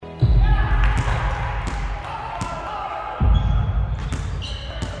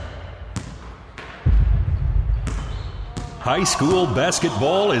High school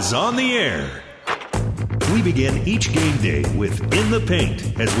basketball is on the air. We begin each game day with In the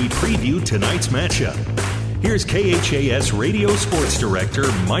Paint as we preview tonight's matchup. Here's KHAS Radio Sports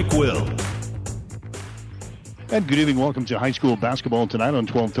Director Mike Will. And good evening. Welcome to high school basketball tonight on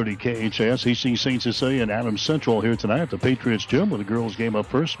 1230 KHAS. Hastings St. Cecilia and Adams Central here tonight at the Patriots Gym with the girls game up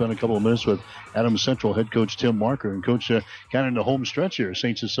first. Spent a couple of minutes with Adams Central head coach Tim Marker. And coach, kind of in the home stretch here.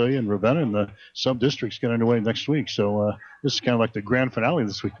 St. Cecilia and Ravenna and the sub-districts get underway next week. So this is kind of like the grand finale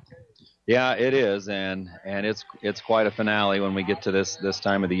this week. Yeah, it is. And it's quite a finale when we get to this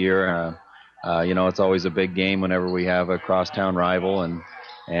time of the year. It's always a big game whenever we have a crosstown rival. And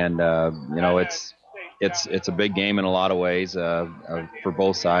it's a big game in a lot of ways for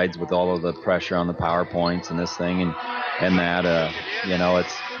both sides with all of the pressure on the PowerPoints and this thing and that.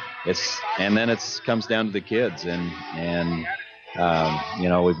 And then it comes down to the kids and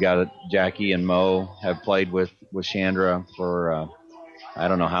we've got Jackie and Mo have played with Chandra for I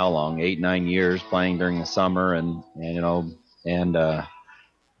don't know how long, 8-9 years, playing during the summer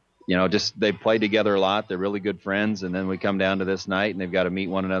just they play together a lot. They're really good friends, and then we come down to this night, and they've got to meet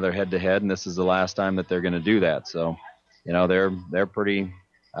one another head to head, and this is the last time that they're going to do that. So, they're pretty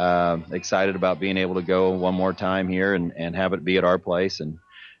excited about being able to go one more time here and have it be at our place, and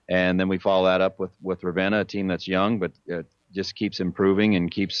then we follow that up with Ravenna, a team that's young but just keeps improving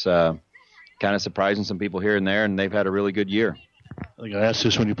and keeps kind of surprising some people here and there, and they've had a really good year. I think I asked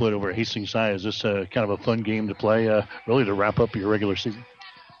this when you played over at Hastings High. Is this kind of a fun game to play, really to wrap up your regular season?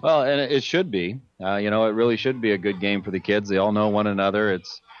 Well, and it should be. It really should be a good game for the kids. They all know one another.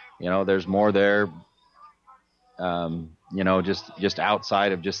 It's, there's more there, just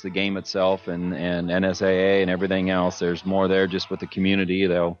outside of just the game itself and NSAA and everything else. There's more there just with the community.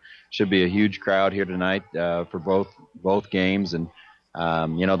 There should be a huge crowd here tonight for both games. And,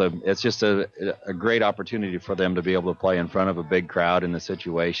 it's just a great opportunity for them to be able to play in front of a big crowd in the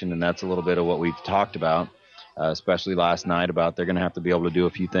situation. And that's a little bit of what we've talked about. Especially last night, about they're going to have to be able to do a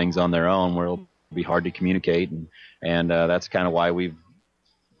few things on their own where it'll be hard to communicate. And that's kind of why we've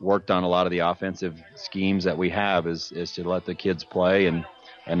worked on a lot of the offensive schemes that we have is to let the kids play and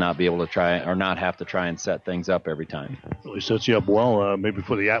not be able to try or not have to try and set things up every time. Really sets you up well, maybe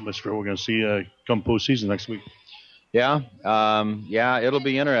for the atmosphere we're going to see come postseason next week. Yeah, it'll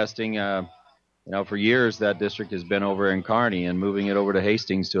be interesting. For years that district has been over in Kearney, and moving it over to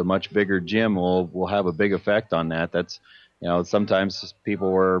Hastings to a much bigger gym will have a big effect on that. That's, sometimes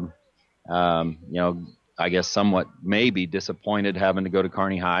people were, I guess somewhat maybe disappointed having to go to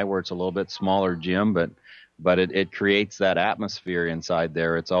Kearney High where it's a little bit smaller gym, but it creates that atmosphere inside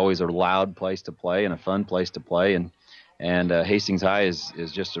there. It's always a loud place to play and a fun place to play, and Hastings High is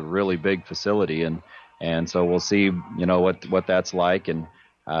just a really big facility, and so we'll see, what that's like. And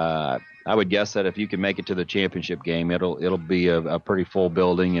I would guess that if you can make it to the championship game, it'll be a pretty full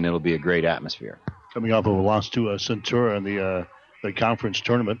building, and it'll be a great atmosphere. Coming off of a loss to Centura in the conference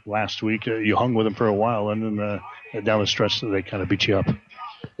tournament last week, you hung with them for a while, and then down the stretch they kind of beat you up.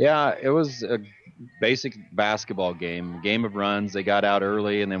 Yeah, it was a basic basketball game of runs. They got out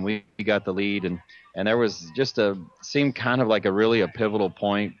early, and then we got the lead, and there was just seemed kind of like a pivotal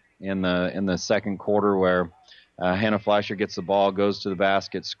point in the second quarter where Hannah Fleischer gets the ball, goes to the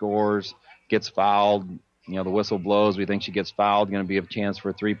basket, scores, gets fouled. The whistle blows. We think she gets fouled, going to be a chance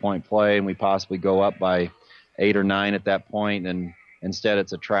for a three-point play, and we possibly go up by 8 or 9 at that point, and instead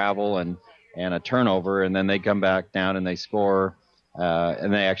it's a travel and a turnover, and then they come back down and they score,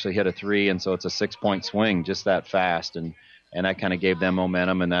 and they actually hit a three, and so it's a 6-point swing just that fast, and that kind of gave them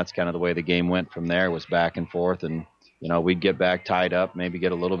momentum, and that's kind of the way the game went from there, was back and forth, and we'd get back tied up, maybe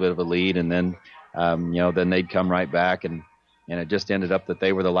get a little bit of a lead, and then then they'd come right back, and it just ended up that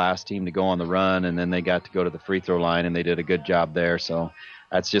they were the last team to go on the run, and then they got to go to the free throw line, and they did a good job there. So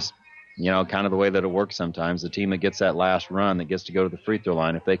that's just, kind of the way that it works sometimes. The team that gets that last run, that gets to go to the free throw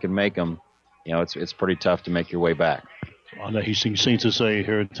line, if they can make them, it's pretty tough to make your way back. On the Hastings Saints to say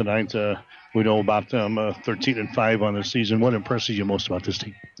here tonight, we know about them 13-5 on the season. What impresses you most about this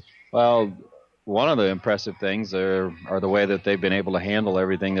team? Well, one of the impressive things are the way that they've been able to handle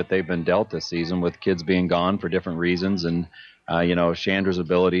everything that they've been dealt this season, with kids being gone for different reasons, and Chandra's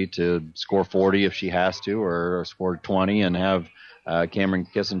ability to score 40 if she has to, or score 20, and have Cameron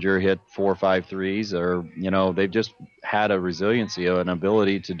Kissinger hit 4 or 5 threes, or they've just had a resiliency, an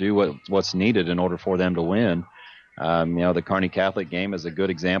ability to do what's needed in order for them to win. The Kearney Catholic game is a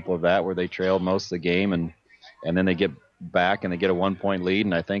good example of that, where they trailed most of the game, and then they get back and they get a 1-point lead,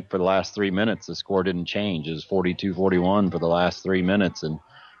 and I think for the last 3 minutes the score didn't change. It was 42-41 for the last 3 minutes, and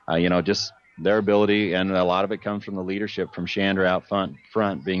just their ability, and a lot of it comes from the leadership from Chandra out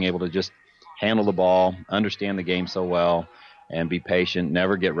front being able to just handle the ball, understand the game so well, and be patient,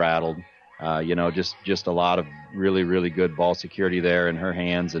 never get rattled. Just a lot of really, really good ball security there in her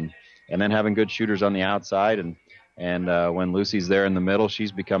hands, and then having good shooters on the outside. And when Lucy's there in the middle,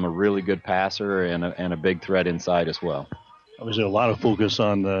 she's become a really good passer and a big threat inside as well. Obviously, a lot of focus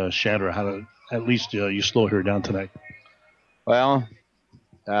on Chandra. How to at least you slow her down tonight. Well,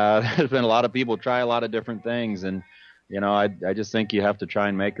 there's been a lot of people try a lot of different things, and I just think you have to try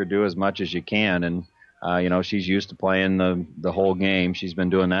and make her do as much as you can. And she's used to playing the whole game. She's been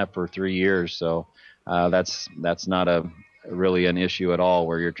doing that for 3 years, so that's not really an issue at all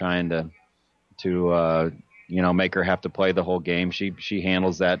where you're trying to make her have to play the whole game. She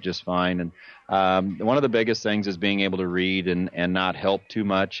handles that just fine. And one of the biggest things is being able to read and not help too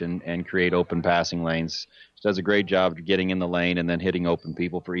much and create open passing lanes. She does a great job of getting in the lane and then hitting open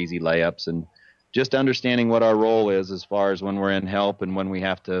people for easy layups, and just understanding what our role is as far as when we're in help and when we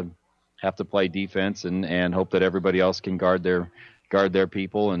have to play defense and hope that everybody else can guard their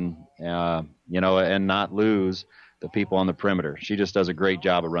people and and not lose the people on the perimeter. She just does a great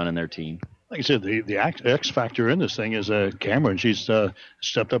job of running their team. Like I said, the X factor in this thing is Cameron. She's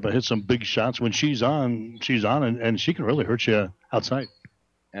stepped up and hit some big shots. When she's on, and she can really hurt you outside.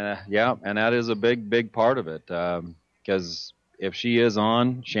 Yeah, and that is a big part of it. Because if she is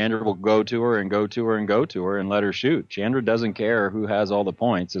on, Chandra will go to her and go to her and go to her and let her shoot. Chandra doesn't care who has all the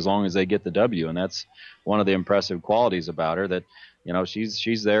points as long as they get the W, and that's one of the impressive qualities about her. That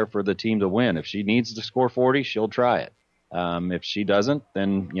she's there for the team to win. If she needs to score 40, she'll try it. If she doesn't,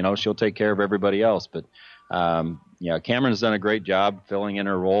 then she'll take care of everybody else. But Cameron's done a great job filling in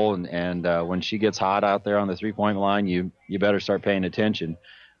her role, and when she gets hot out there on the 3-point line, you better start paying attention.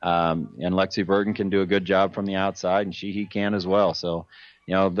 And Lexi Burton can do a good job from the outside, and he can as well. So,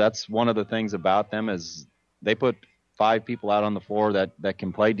 that's one of the things about them is they put 5 people out on the floor that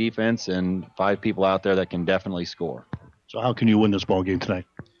can play defense and 5 people out there that can definitely score. So how can you win this ball game tonight?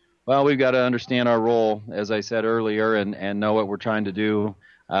 Well, we've got to understand our role, as I said earlier, and know what we're trying to do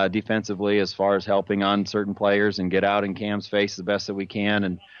defensively as far as helping on certain players and get out in Cam's face the best that we can.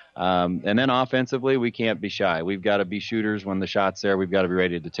 And then offensively, we can't be shy. We've got to be shooters when the shot's there. We've got to be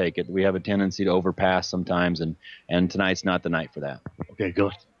ready to take it. We have a tendency to overpass sometimes, and tonight's not the night for that. Okay,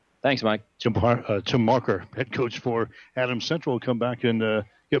 good. Thanks, Mike. Tim Marker, head coach for Adams Central, will come back and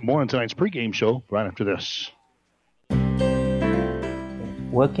get more on tonight's pregame show right after this.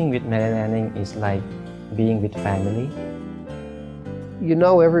 Working with Mary Lanning is like being with family. You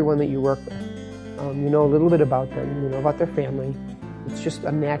know everyone that you work with. You know a little bit about them. You know about their family. It's just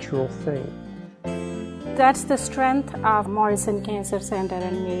a natural thing. That's the strength of Morrison Cancer Center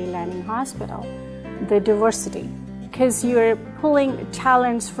and Mary Lanning Hospital, the diversity, because you're pulling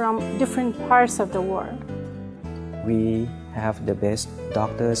talents from different parts of the world. We have the best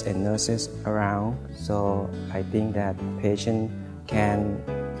doctors and nurses around, so I think that patients can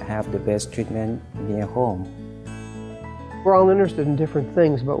have the best treatment near home. We're all interested in different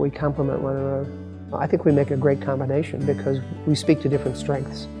things, but we complement one another. I think we make a great combination because we speak to different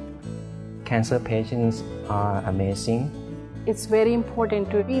strengths. Cancer patients are amazing. It's very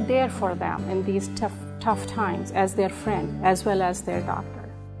important to be there for them in these tough times as their friend as well as their doctor.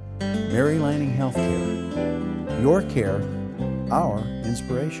 Mary Lanning Healthcare. Your care, our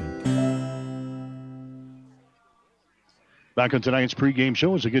inspiration. Back on tonight's pregame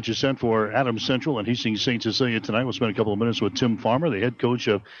show as we get you set for Adams Central and Hastings St. Cecilia tonight. We'll spend a couple of minutes with Tim Farmer, the head coach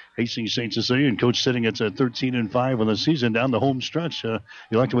of Hastings St. Cecilia, and coach sitting at 13-5 on the season down the home stretch. You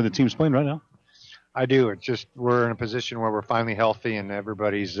like the way the team's playing right now? I do. It's just we're in a position where we're finally healthy and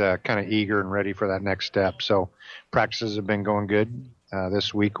everybody's kind of eager and ready for that next step. So practices have been going good.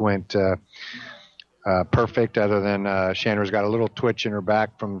 This week went perfect, other than Chandra's got a little twitch in her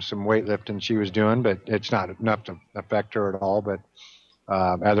back from some weightlifting she was doing, but it's not enough to affect her at all. But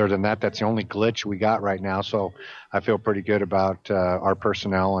other than that, that's the only glitch we got right now. So I feel pretty good about our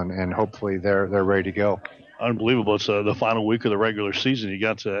personnel, and hopefully they're ready to go. Unbelievable. It's the final week of the regular season. You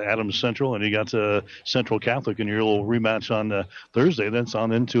got Adams Central and you got Central Catholic in your little rematch on Thursday. That's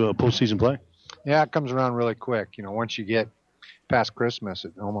on into postseason play. Yeah, it comes around really quick. Once you get past Christmas,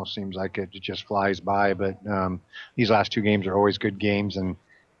 it almost seems like it just flies by. But these last 2 games are always good games and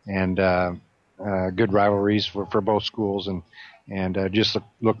good rivalries for both schools, and just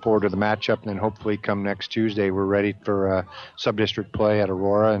look forward to the matchup. And then hopefully come next Tuesday, we're ready for sub-district play at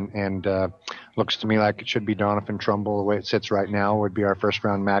Aurora, and looks to me like it should be Doniphan Trumbull. The way it sits right now would be our first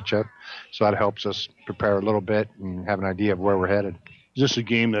round matchup, so that helps us prepare a little bit and have an idea of where we're headed. Is this a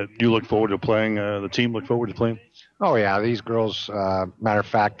game that you look forward to playing, the team look forward to playing? Oh, yeah. These girls, matter of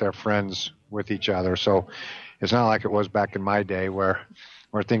fact, they're friends with each other. So it's not like it was back in my day where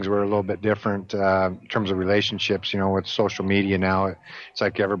where things were a little bit different in terms of relationships. With social media now, it's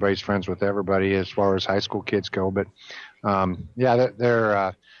like everybody's friends with everybody as far as high school kids go. But yeah,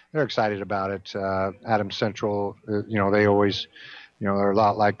 they're excited about it. Adams Central, they always, they're a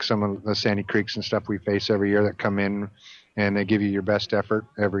lot like some of the Sandy Creeks and stuff we face every year that come in, and they give you your best effort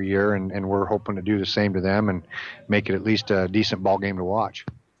every year, and we're hoping to do the same to them and make it at least a decent ball game to watch.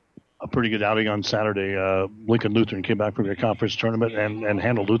 A pretty good outing on Saturday. Lincoln Lutheran came back from your conference tournament and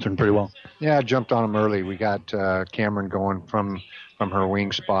handled Lutheran pretty well. Yeah, I jumped on them early. We got Cameron going from her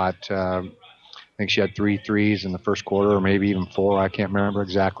wing spot. I think she had 3 threes in the first quarter, or maybe even 4. I can't remember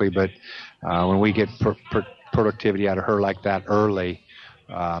exactly. But when we get productivity out of her like that early,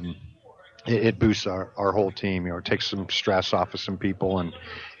 it boosts our whole team. It takes some stress off of some people,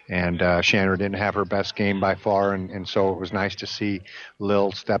 and Chandra didn't have her best game by far, and so it was nice to see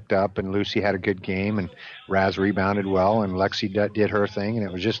Lil stepped up, and Lucy had a good game, and Raz rebounded well, and Lexi did her thing, and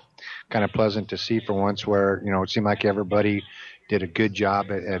it was just kind of pleasant to see for once where, it seemed like everybody did a good job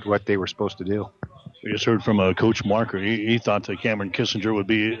at what they were supposed to do. We just heard from Coach Marker. He thought that Cameron Kissinger would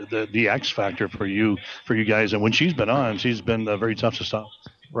be the X factor for you guys, and when she's been on, she's been very tough to stop.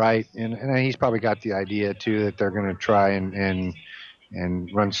 Right, and he's probably got the idea too that they're going to try and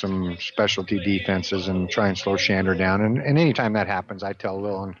run some specialty defenses and try and slow Chandra down. And anytime that happens, I tell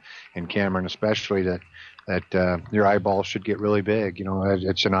Lil and Cameron especially that your eyeballs should get really big.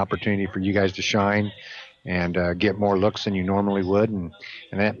 It's an opportunity for you guys to shine and get more looks than you normally would. And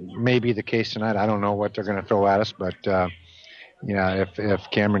that may be the case tonight. I don't know what they're going to throw at us, but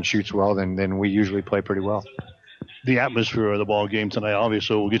if Cameron shoots well, then we usually play pretty well. The atmosphere of the ball game tonight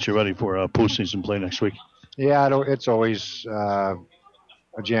obviously will get you ready for postseason play next week. Yeah, it's always a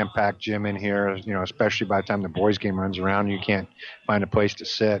jam-packed gym in here, especially by the time the boys' game runs around, you can't find a place to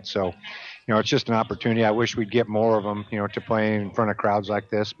sit. So, it's just an opportunity. I wish we'd get more of them, to play in front of crowds like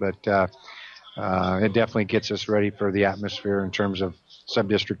this, but it definitely gets us ready for the atmosphere in terms of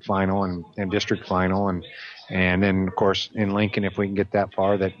sub-district final and district final, and then, of course, in Lincoln, if we can get that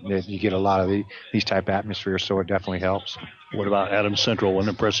far, that you get a lot of these type of atmospheres, so it definitely helps. What about Adams Central? What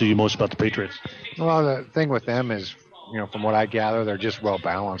impresses you most about the Patriots? Well, the thing with them is, from what I gather, they're just well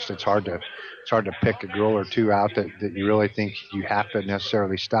balanced. It's hard to pick a girl or two out that you really think you have to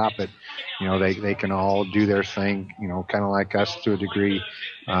necessarily stop it. They can all do their thing, kind of like us to a degree.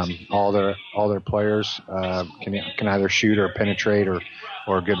 All their players can either shoot or penetrate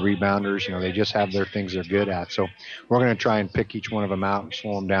or good rebounders. They just have their things they're good at. So we're going to try and pick each one of them out and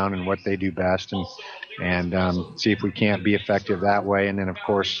slow them down in what they do best, and see if we can't be effective that way. And then, of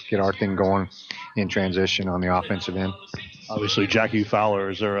course, get our thing going in transition on the offensive end. Obviously, Jackie Fowler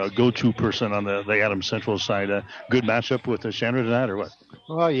is their go-to person on the Adams Central side. Good matchup with Chandra tonight, or what?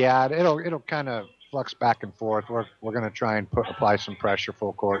 Well, yeah, it'll kind of flux back and forth. We're going to try and apply some pressure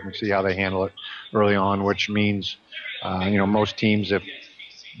full court and see how they handle it early on, which means, most teams, if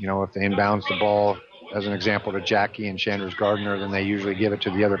they inbounds the ball, as an example, to Jackie and Chandra's Gardner, then they usually give it to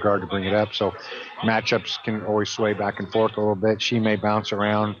the other guard to bring it up. So matchups can always sway back and forth a little bit. She may bounce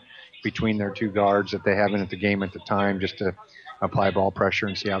around between their two guards that they have in at the game at the time just to apply ball pressure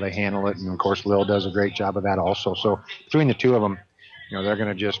and see how they handle it. And, of course, Lil does a great job of that also. So between the two of them, they're going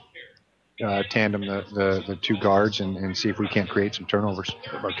to just tandem the two guards and see if we can't create some turnovers.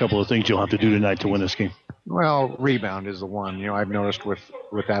 A couple of things you'll have to do tonight to win this game. Well, rebound is the one. I've noticed with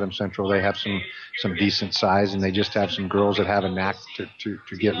Adams Central, they have some decent size, and they just have some girls that have a knack to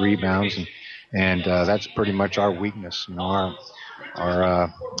get rebounds, and that's pretty much our weakness.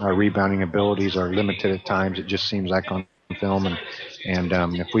 Our rebounding abilities are limited at times. It just seems like on film, and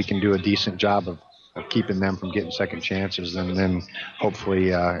if we can do a decent job of keeping them from getting second chances, then hopefully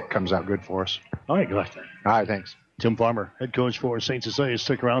it comes out good for us. All right, good luck. All right, thanks. Tim Farmer, head coach for St. Cecilia.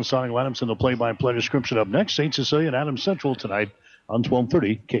 Stick around. Sonny Adamson, the play-by-play description up next. St. Cecilia and Adams Central tonight on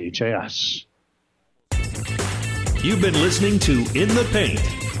 1230 KHAS. You've been listening to In the Paint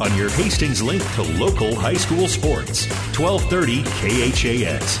on your Hastings link to local high school sports. 1230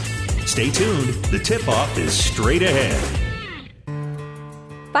 KHAS. Stay tuned. The tip-off is straight ahead.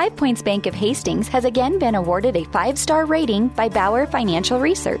 5 Points Bank of Hastings has again been awarded a 5-star rating by Bauer Financial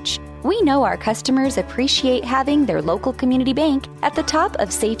Research. We know our customers appreciate having their local community bank at the top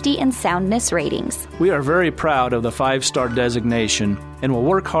of safety and soundness ratings. We are very proud of the 5-star designation and will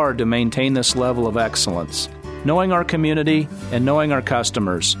work hard to maintain this level of excellence. Knowing our community and knowing our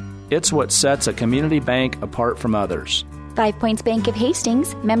customers, it's what sets a community bank apart from others. 5 Points Bank of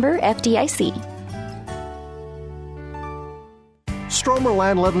Hastings, member FDIC. Stromer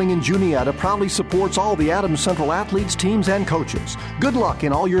Land Leveling in Juniata proudly supports all the Adams Central athletes, teams, and coaches. Good luck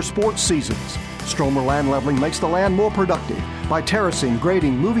in all your sports seasons. Stromer Land Leveling makes the land more productive by terracing,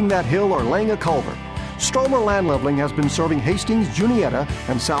 grading, moving that hill, or laying a culvert. Stromer Land Leveling has been serving Hastings, Juniata,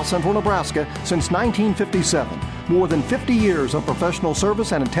 and south central Nebraska since 1957. More than 50 years of professional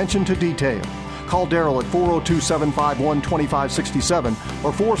service and attention to detail. Call Darrell at 402-751-2567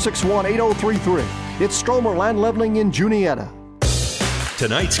 or 461-8033. It's Stromer Land Leveling in Juniata.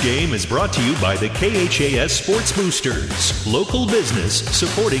 Tonight's game is brought to you by the KHAS Sports Boosters, local business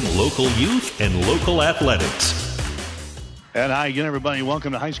supporting local youth and local athletics. And hi again, everybody.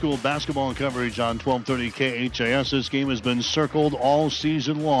 Welcome to high school basketball coverage on 1230 KHAS. This game has been circled all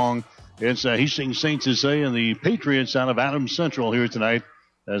season long. It's Hastings St. Cecilia and the Patriots out of Adams Central here tonight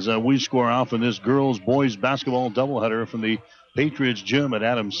as we score off in this girls-boys basketball doubleheader from the Patriots gym at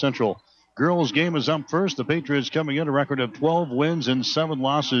Adams Central. Girls game is up first. The Patriots coming in a record of 12 wins and 7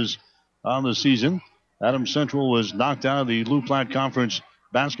 losses on the season. Adams Central was knocked out of the Loup Platte Conference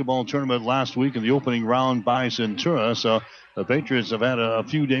basketball tournament last week in the opening round by Centura. So the Patriots have had a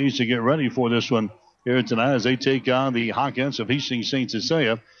few days to get ready for this one here tonight as they take on the Hawkins of Hastings St.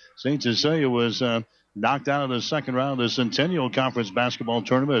 Cecilia. St. Cecilia was knocked out of the second round of the Centennial Conference basketball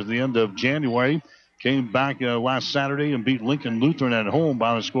tournament at the end of January. Came back last Saturday and beat Lincoln Lutheran at home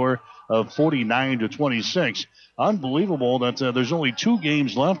by a score of 49-26. Unbelievable that there's only 2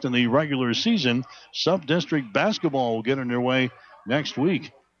 games left in the regular season. Sub-district basketball will get underway next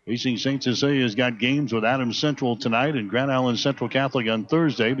week. Hastings St. Cecilia has got games with Adams Central tonight and Grand Island Central Catholic on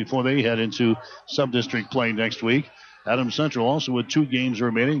Thursday before they head into sub-district play next week. Adams Central also with 2 games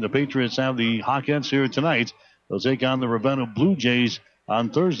remaining. The Patriots have the Hawkettes here tonight. They'll take on the Ravenna Blue Jays on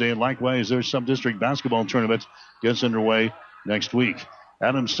Thursday, and likewise their sub-district basketball tournament gets underway next week.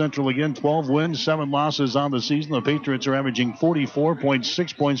 Adams Central again, 12 wins, 7 losses on the season. The Patriots are averaging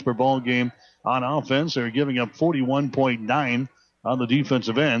 44.6 points per ball game on offense. They're giving up 41.9 on the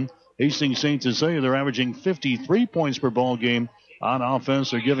defensive end. Hastings St. Cecilia, they're averaging 53 points per ball game on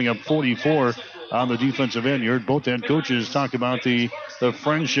offense. They're giving up 44 on the defensive end. You heard both head coaches talk about the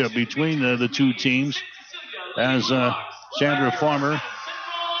friendship between the two teams as Chandra Farmer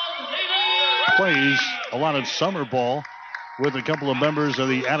plays a lot of summer ball with a couple of members of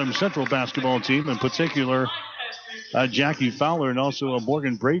the Adams Central basketball team, in particular Jackie Fowler and also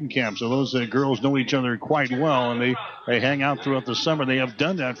Morgan Bradenkamp. So those girls know each other quite well, and they hang out throughout the summer. They have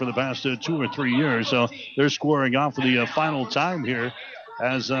done that for the past 2 or 3 years. So they're squaring off for the final time here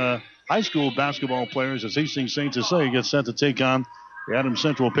as high school basketball players as Hastings St. Cecilia gets set to take on the Adams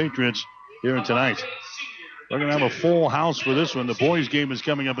Central Patriots here tonight. We're going to have a full house for this one. The boys game is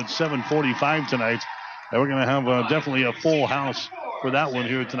coming up at 7:45 tonight. And we're going to have definitely a full house for that one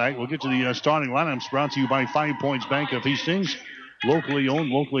here tonight. We'll get to the starting lineups brought to you by 5 Points Bank of Hastings. Locally owned,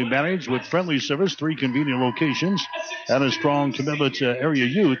 locally managed with friendly service, 3 convenient locations, and a strong commitment to area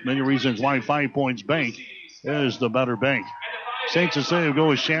youth. Many reasons why 5 Points Bank is the better bank. St. Cecilia will go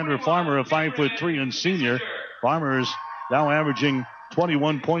with Chandra Farmer, a 5'3" and senior. Farmer is now averaging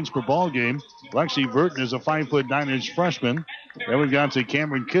 21 points per ball game. Lexi Burton is a 5'9" freshman. Then we've got to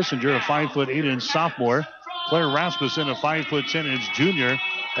Cameron Kissinger, a 5'8" sophomore. Claire Rasmussen, a 5'10" junior.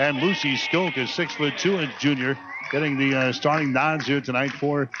 And Lucy Stoke, a 6'2" junior, getting the starting nods here tonight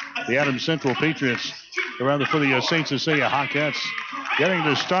for the Adams Central Patriots. Around for the St. Cecilia Hawkettes. Getting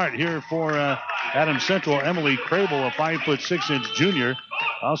the start here for Adams Central, Emily Crable, a 5'6" junior.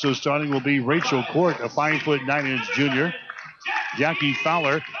 Also starting will be Rachel Court, a 5'9" junior. Jackie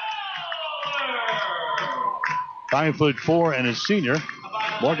Fowler, 5'4" and a senior.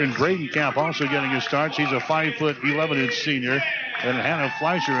 Morgan Bradenkamp also getting a start. She's a 5'11" senior. And Hannah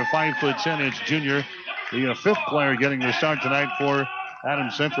Fleischer, a 5'10" junior. The 5th player getting the start tonight for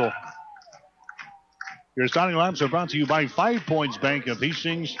Adams Central. Your starting lineups are brought to you by 5 Points Bank of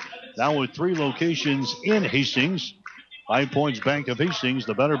Hastings. Now with 3 locations in Hastings. 5 Points Bank of Hastings,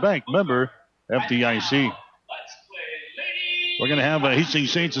 the better bank. Member FDIC. We're going to have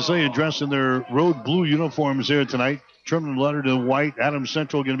Hastings St. Cecilia dressed in their road blue uniforms here tonight. Trimmed and lettered in white. Adams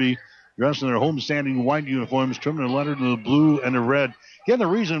Central going to be dressed in their homestanding white uniforms. Trimmed and lettered in the blue and the red. Again, the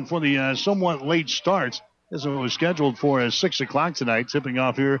reason for the somewhat late start is it was scheduled for 6 o'clock tonight. Tipping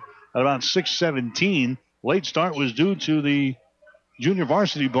off here at about 6:17. Late start was due to the junior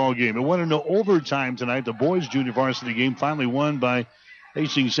varsity ball game. It went into overtime tonight. The boys junior varsity game finally won by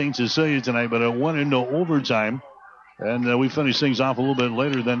Hastings St. Cecilia tonight, but it went into overtime. And we finished things off a little bit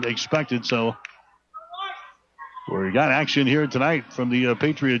later than expected. So we got action here tonight from the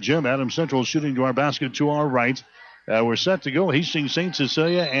Patriot Gym. Adams Central shooting to our basket to our right. We're set to go. Hastings St.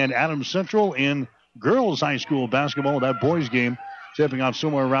 Cecilia and Adams Central in girls high school basketball. That boys game tipping off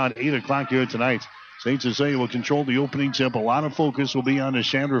somewhere around 8 o'clock here tonight. St. Cecilia will control the opening tip. A lot of focus will be on the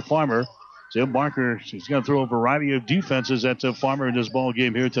Chandra Farmer. Tim Barker, he's going to throw a variety of defenses at Farmer in this ball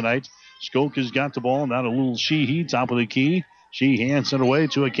game here tonight. Skoke has got the ball. Now a little Sheehy, top of the key. She hands it away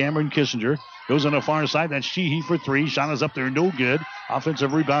to a Cameron Kissinger. Goes on the far side. That's Sheehy for three. Shot is up there, no good.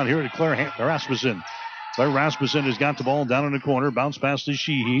 Offensive rebound here to Claire Rasmussen. Claire Rasmussen has got the ball down in the corner. Bounce pass to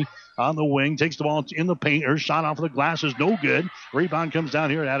Sheehy on the wing. Takes the ball in the paint. Her shot off of the glass is no good. Rebound comes down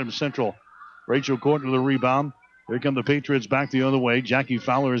here at Adams Central. Rachel Court with the rebound. Here come the Patriots back the other way. Jackie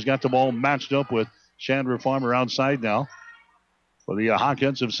Fowler has got the ball matched up with Chandra Farmer outside now. For the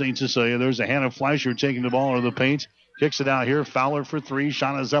Hawkins of St. Cecilia, there's a Hannah Fleischer taking the ball out of the paint. Kicks it out here. Fowler for three.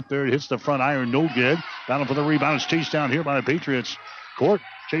 Shot is up there. It hits the front iron. No good. Down for the rebound. It's chased down here by the Patriots. Court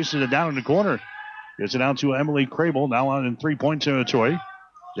chases it down in the corner. Gets it out to Emily Crable. Now on in three-point territory.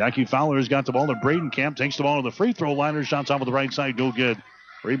 Jackie Fowler has got the ball to Bradenkamp. Takes the ball to the free throw line. Her shots off of the right side. No good.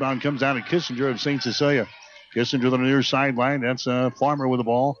 Rebound comes down to Kissinger of St. Cecilia. Kissinger to the near sideline. That's Farmer with the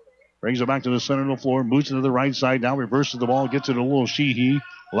ball. Brings it back to the center of the floor. Moves it to the right side. Now reverses the ball. Gets it a little Sheehy.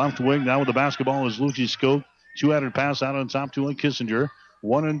 Left wing. Now with the basketball is Lucy Skoke. Two-handed pass out on top to a Kissinger.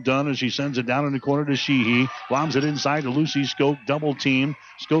 One and done as she sends it down in the corner to Sheehy. Lobs it inside to Lucy Skoke. Double team.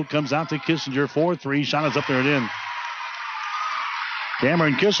 Skoke comes out to Kissinger. 4-3. Shot is up there and in.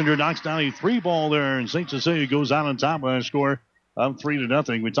 Cameron Kissinger knocks down a three ball there, and St. Cecilia goes out on top by a score of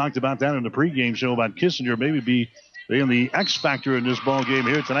 3-0. We talked about that in the pregame show about Kissinger maybe being the X factor in this ball game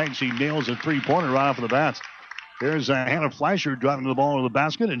here tonight. She nails a three-pointer right off of the bat. Here's Hannah Fleischer driving the ball to the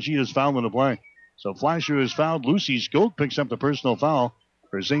basket, and she is fouled in the play. So Fleischer is fouled. Lucy Skoke picks up the personal foul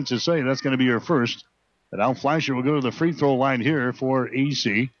for St. Cecilia. That's going to be her first. And now Fleischer will go to the free throw line here for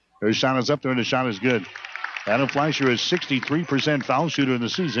AC. Her shot is up there, and the shot is good. Hannah Fleischer is 63% foul shooter in the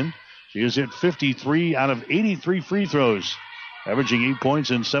season. She has hit 53 out of 83 free throws, averaging 8 points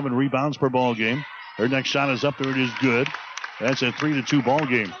and 7 rebounds per ball game. Her next shot is up there. It is good. That's a 3-2 ball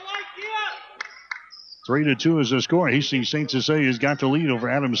game. 3-2 is the score. Hastings St. Cecilia has got the lead over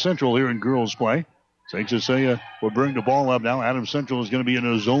Adams Central here in girls play. St. Cecilia will bring the ball up now. Adams Central is going to be in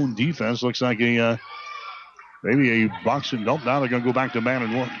a zone defense. Looks like maybe a boxing. Nope, now they're going to go back to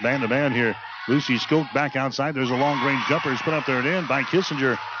man-to-man here. Lucy Skoke back outside. There's a long-range jumper. It's put up there and in by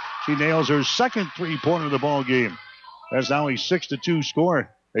Kissinger. She nails her second three-pointer of the ball game. That's now a 6-2 score.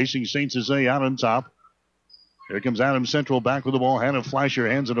 Hastings St. Cecilia out on top. Here comes Adams Central back with the ball. Hannah Fleischer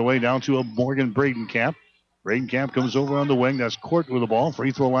hands it away down to a Morgan Bradenkamp. Bradenkamp comes over on the wing. That's Court with the ball.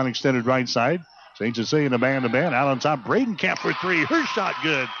 Free throw line extended right side. St. Cecilia in a man-to-man. Out on top, Bradenkamp for three. Her shot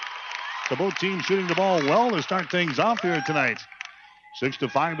good. So both teams shooting the ball well to start things off here tonight.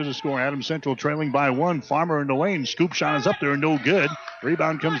 6-5 is the score. Adams Central trailing by one. Farmer in the lane. Scoop shot is up there. No good.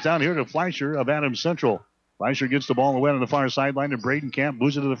 Rebound comes down here to Fleischer of Adams Central. Fleischer gets the ball away on the far sideline to Bradenkamp.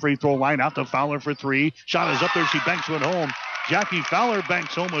 Moves it to the free throw line. Out to Fowler for three. Shot is up there. She banks one home. Jackie Fowler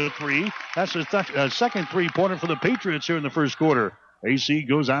banks home with a three. That's a second three-pointer for the Patriots here in the first quarter. AC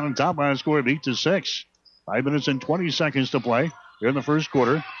goes out on top by a score of 8-6. 5 minutes and 20 seconds to play here in the first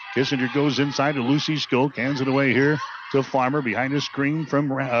quarter. Kissinger goes inside to Lucy Skoke. Hands it away here to Farmer behind the screen from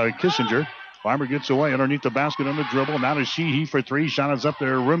Kissinger. Farmer gets away underneath the basket on the dribble. Now to Sheehy for three. Shot is up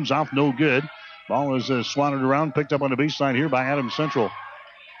there. Rims off. No good. Ball is swatted around. Picked up on the baseline here by Adams Central.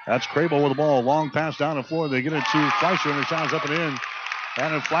 That's Crable with the ball. Long pass down the floor. They get it to Fleischer, and her shot is up and in.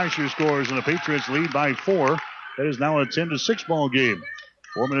 Hannah Fleischer scores, and the Patriots lead by 4. That is now a 10-6 ball game.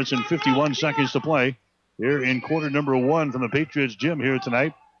 4 minutes and 51 seconds to play here in quarter number 1 from the Patriots gym here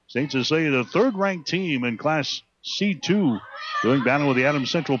tonight. St. Cecilia, the third-ranked team in Class C2, doing battle with the Adams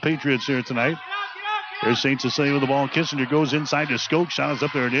Central Patriots here tonight. There's St. Cecilia with the ball. Kissinger goes inside to Skoke. Shot is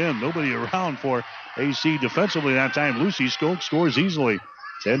up there and in. Nobody around for AC defensively that time. Lucy Skoke scores easily.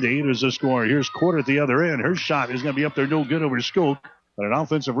 10-8 is the score. Here's Court at the other end. Her shot is going to be up there no good over Skoke. But an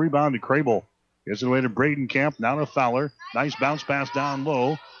offensive rebound to Crable. Gets it away to Bradenkamp. Now to Fowler. Nice bounce pass down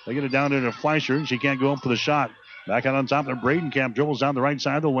low. They get it down there to Fleischer. She can't go up for the shot. Back out on top of Bradenkamp. Dribbles down the right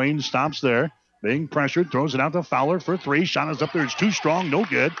side of the lane. Stops there. Being pressured. Throws it out to Fowler for three. Shot is up there. It's too strong. No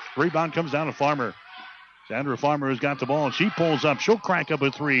good. Rebound comes down to Farmer. Sandra Farmer has got the ball, and she pulls up. She'll crack up a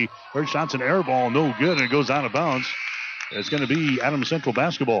three. Her shot's an air ball, no good, and it goes out of bounds. It's going to be Adams Central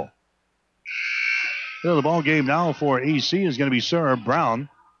basketball. The ball game now for AC is going to be Sarah Brown.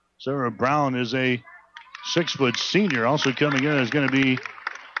 Sarah Brown is a 6-foot senior. Also coming in is going to be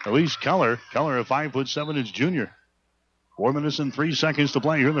Elise Keller. Keller, a 5'7" is junior. 4 minutes and 3 seconds to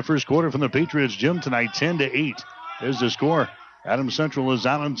play here in the first quarter from the Patriots gym tonight. 10-8 is the score. Adams Central is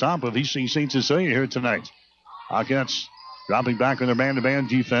out on top of Hastings St. Cecilia here tonight. Hawkettes dropping back on their man-to-man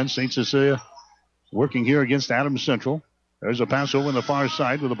defense. St. Cecilia working here against Adams Central. There's a pass over on the far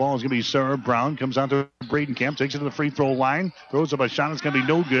side where the ball is going to be Sarah Brown. Comes out to Bradenkamp, takes it to the free throw line, throws up a shot. It's going to be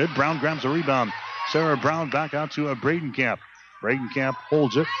no good. Brown grabs the rebound. Sarah Brown back out to Bradenkamp. Bradenkamp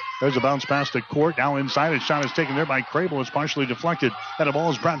holds it. There's a bounce pass to Court. Now inside. A shot is taken there by Crable. It's partially deflected. And the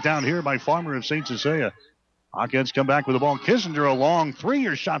ball is brought down here by Farmer of St. Cecilia. Hawkins come back with the ball. Kissinger a long three.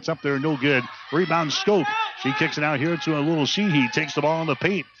 Her shot's up there. No good. Rebound Scope. She kicks it out here to a little Sheehy. Takes the ball in the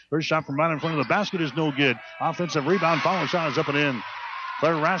paint. Her shot from right in front of the basket is no good. Offensive rebound. Follow shot is up and in.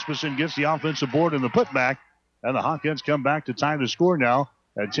 Claire Rasmussen gets the offensive board in the putback. And the Hawkins come back to tie the score now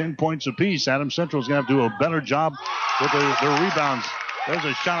at 10 points apiece. Adams Central's going to have to do a better job with their rebounds. There's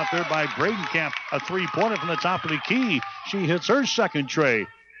a shot up there by Bradenkamp. A three-pointer from the top of the key. She hits her second tray.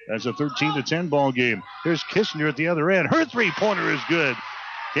 That's a 13-10 ball game. Here's Kissinger at the other end. Her three-pointer is good.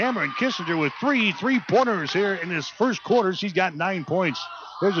 Cameron Kissinger with three three-pointers here in this first quarter. She's got 9 points.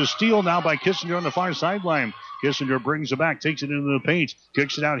 There's a steal now by Kissinger on the far sideline. Kissinger brings it back, takes it into the paint,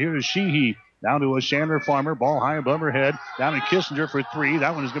 kicks it out here to Sheehy. Down to a Chandler Farmer, ball high above her head. Down to Kissinger for three.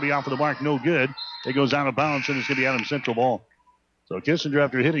 That one is going to be off of the mark, no good. It goes out of bounds, and it's going to be Adams Central ball. So Kissinger,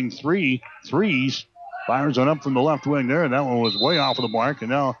 after hitting three threes, fires one up from the left wing there, and that one was way off of the mark.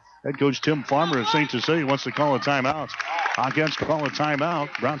 And now head coach Tim Farmer of St. Cecilia wants to call a timeout. Hawkins call a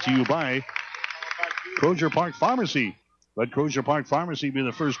timeout, brought to you by Crozier Park Pharmacy. Let Crozier Park Pharmacy be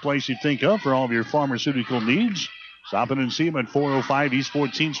the first place you think of for all of your pharmaceutical needs. Stop in and see them at 405 East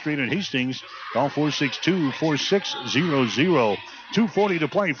 14th Street in Hastings. Call 462-4600. 2:40 to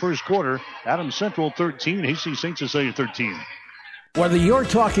play first quarter. Adams Central 13, Hastings St. Cecilia 13. Whether you're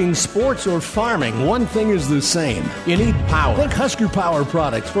talking sports or farming, one thing is the same. You need power. Think Husker Power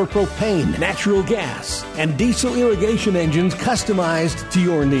products for propane, natural gas, and diesel irrigation engines customized to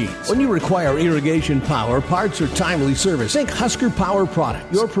your needs. When you require irrigation power, parts, or timely service, think Husker Power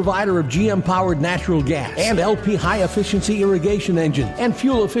products, your provider of GM-powered natural gas and LP high-efficiency irrigation engines and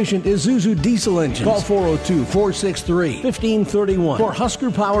fuel-efficient Isuzu diesel engines. Call 402-463-1531 for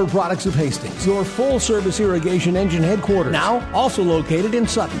Husker Power products of Hastings, your full-service irrigation engine headquarters. Now, also located in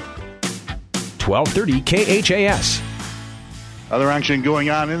Sutton. 1230 KHAS. Other action going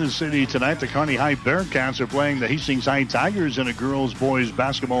on in the city tonight. The Kearney High Bearcats are playing the Hastings High Tigers in a girls-boys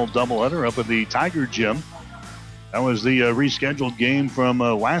basketball doubleheader up at the Tiger Gym. That was the rescheduled game from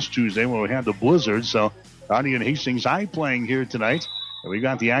last Tuesday when we had the blizzard. So Kearney and Hastings High playing here tonight. And we've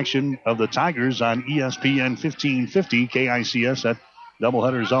got the action of the Tigers on ESPN 1550 KICS. That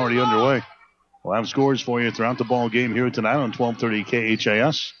doubleheader is already underway. We'll have scores for you throughout the ball game here tonight on 1230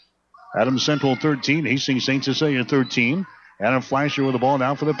 KHAS. Adams Central 13, Hastings St. Cecilia 13. Adam Fleischer with the ball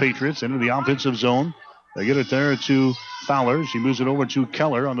now for the Patriots into the offensive zone. They get it there to Fowler. She moves it over to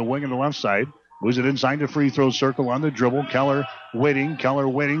Keller on the wing on the left side. Moves it inside the free throw circle on the dribble. Keller waiting.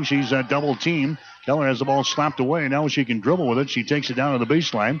 She's double teamed. Keller has the ball slapped away. Now she can dribble with it. She takes it down to the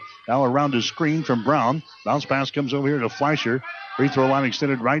baseline. Now around the screen from Brown. Bounce pass comes over here to Fleischer. Free throw line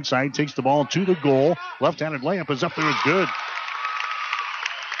extended right side. Takes the ball to the goal. Left-handed layup is up there. It's good.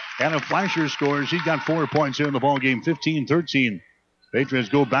 Anna Fleischer scores. She's got 4 points here in the ball game. 15-13. Patriots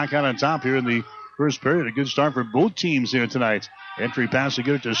go back out on top here in the first period. A good start for both teams here tonight. Entry pass to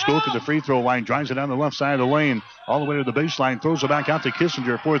get it to Skoke at the free throw line. Drives it down the left side of the lane. All the way to the baseline. Throws it back out to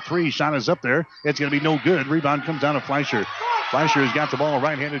Kissinger for three. Shot is up there. It's going to be no good. Rebound comes down to Fleischer. Fleischer has got the ball.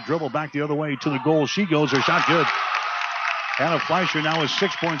 Right-handed dribble back the other way to the goal. She goes. Her shot good. Anna Fleischer now has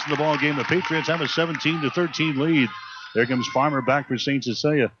 6 points in the ball game. The Patriots have a 17-13 lead. There comes Farmer back for St.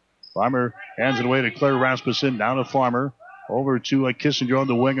 Cecilia. Farmer hands it away to Claire Rasmussen. Down to Farmer. Over to Kissinger on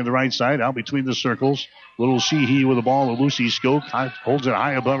the wing on the right side. Out between the circles. Little Sheehy with the ball to Lucy Skoke. Holds it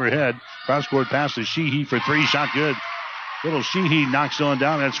high above her head. Cross-court pass to Sheehy for three. Shot good. Little Sheehy knocks on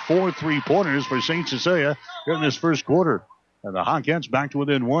down. That's 4 3-pointers for St. Cecilia here in this first quarter. And the Hawkettes back to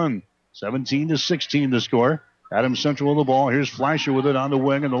within one. 17-16 the score. Adams Central with the ball. Here's Fleischer with it on the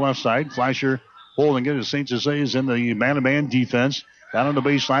wing on the left side. Fleischer holding it as St. Cecilia's in the man-to-man defense. Down on the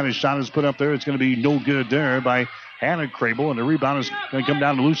baseline, his shot is put up there. It's going to be no good there by Hannah Crable, and the rebound is going to come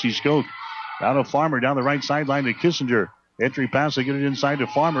down to Lucy Skoke. Down to Farmer, down the right sideline to Kissinger. Entry pass to get it inside to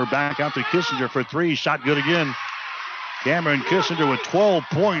Farmer. Back out to Kissinger for three. Shot good again. Cameron Kissinger with 12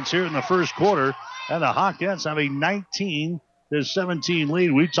 points here in the first quarter. And the Hawkettes have a 19-17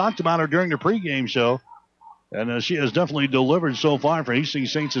 lead. We talked about her during the pregame show. And she has definitely delivered so far for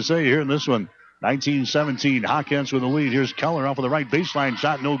Hastings St. Cecilia here in this one. 19-17, Hawkins with the lead. Here's Keller off of the right baseline.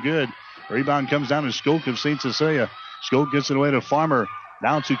 Shot no good. Rebound comes down to Skoke of St. Cecilia. Skoke gets it away to Farmer.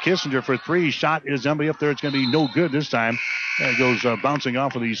 Down to Kissinger for three. Shot is somebody up there. It's going to be no good this time. And it goes bouncing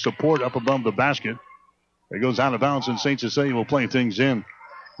off of the support up above the basket. It goes out of bounds, and St. Cecilia will play things in.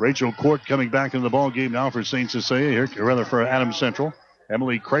 Rachel Court coming back in the ball game now for St. Cecilia, here, rather for Adams Central.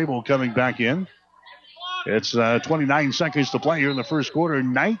 Emily Crable coming back in. It's 29 seconds to play here in the first quarter.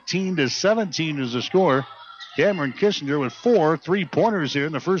 19-17 is the score. Cameron Kissinger with 4 3-pointers here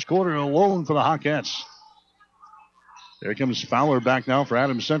in the first quarter alone for the Hawkettes. There comes Fowler back now for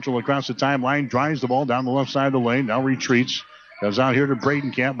Adams Central across the timeline. Drives the ball down the left side of the lane. Now retreats. Comes out here to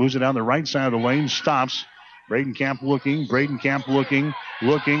Bradenkamp. Moves it down the right side of the lane. Stops. Bradenkamp looking. Looking.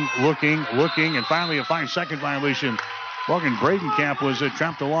 And finally a 5-second violation. Morgan Bradenkamp was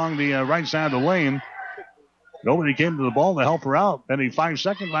trapped along the right side of the lane. Nobody came to the ball to help her out. And a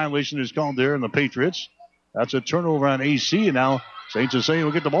 5-second violation is called there in the Patriots. That's a turnover on AC. And now St. Cecilia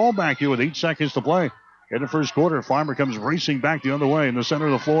will get the ball back here with 8 seconds to play. In the first quarter, Farmer comes racing back the other way in the center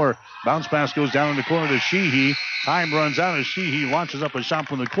of the floor. Bounce pass goes down in the corner to Sheehy. Time runs out as Sheehy launches up a shot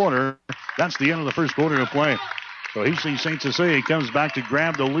from the corner. That's the end of the first quarter of play. So Hastings St. Cecilia comes back to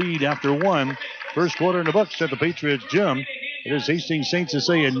grab the lead after one. First quarter in the books at the Patriots gym. It is Hastings St.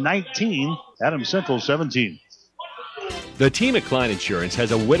 Cecilia 19, Adams Central 17. The team at Klein Insurance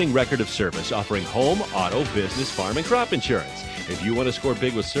has a winning record of service, offering home, auto, business, farm, and crop insurance. If you want to score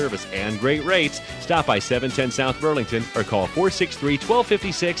big with service and great rates, stop by 710 South Burlington or call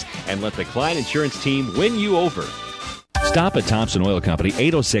 463-1256 and let the Klein Insurance team win you over. Stop at Thompson Oil Company,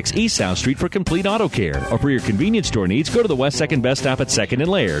 806 East South Street for complete auto care. Or for your convenience store needs, go to the West 2nd Best Stop at 2nd and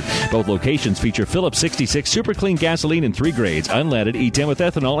Laird. Both locations feature Phillips 66 Super Clean gasoline in 3 grades, unleaded, E10 with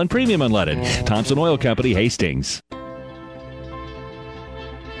ethanol, and premium unleaded. Thompson Oil Company, Hastings.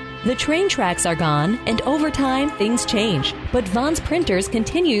 The train tracks are gone, and over time, things change. But Vaughn's Printers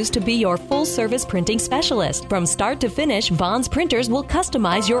continues to be your full-service printing specialist. From start to finish, Vaughn's Printers will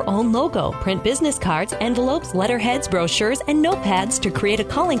customize your own logo, print business cards, envelopes, letterheads, brochures, and notepads to create a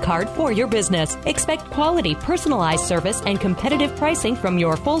calling card for your business. Expect quality, personalized service and competitive pricing from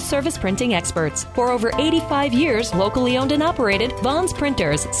your full-service printing experts. For over 85 years, locally owned and operated, Vaughn's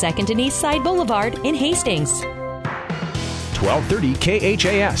Printers, 2nd and East Side Boulevard in Hastings. 1230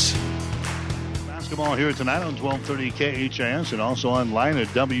 KHAS. Basketball here tonight on 1230 KHAS and also online at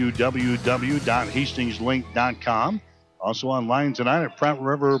www.hastingslink.com. Also online tonight at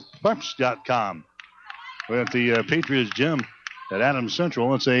PrattRiverPreps.com. We're at the Patriots gym at Adams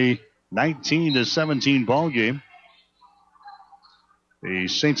Central. It's a 19-17 ball game. The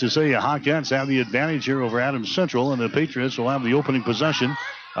St. Cecilia Hawkettes have the advantage here over Adams Central, and the Patriots will have the opening possession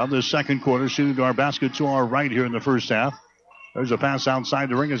of the second quarter, shooting to our basket to our right here in the first half. There's a pass outside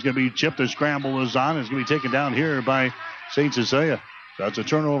the ring. It's going to be chipped. The scramble is on. It's going to be taken down here by St. Cecilia. That's a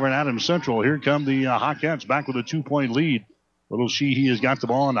turnover in Adams Central. Here come the Hawkettes back with a 2-point lead. Little Sheehy has got the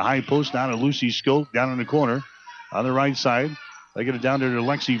ball on the high post now to Lucy Skoke down in the corner on the right side. They get it down there to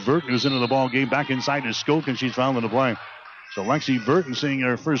Lexi Burton, who's into the ball game. Back inside to Skoke, and she's fouling the play. So Lexi Burton seeing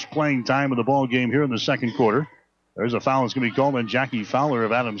her first playing time of the ball game here in the second quarter. There's a foul that's going to be called on Jackie Fowler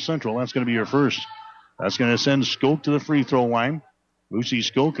of Adams Central. That's going to be her first. That's going to send Skoke to the free throw line. Lucy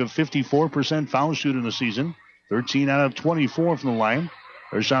Skoke, a 54% foul shooter in the season. 13 out of 24 from the line.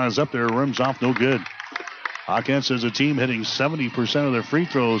 Her shot is up there, rims off, no good. Hawkettes as a team hitting 70% of their free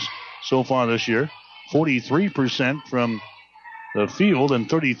throws so far this year. 43% from the field and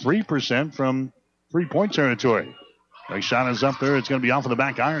 33% from three-point territory. Next shot is up there. It's going to be off of the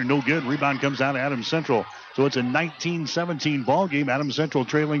back iron. No good. Rebound comes out of Adams Central. So it's a 19-17 ball game. Adams Central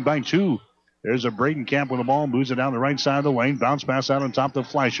trailing by 2. There's a Bradenkamp with the ball. Moves it down the right side of the lane. Bounce pass out on top to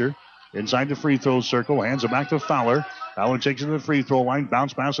Fleischer. Inside the free throw circle. Hands it back to Fowler. Fowler takes it to the free throw line.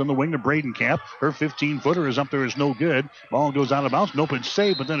 Bounce pass on the wing to Bradenkamp. Her 15-footer is up there. Is no good. Ball goes out of bounds. Nope, it's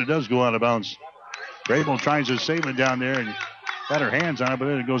saved, but then it does go out of bounds. Grable tries to save it down there and got her hands on it, but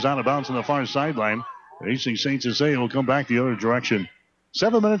then it goes out of bounds on the far sideline. Hastings St. Cecilia will come back the other direction.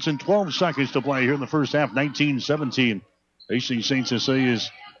 7 minutes and 12 seconds to play here in the first half, 19-17. Hastings St.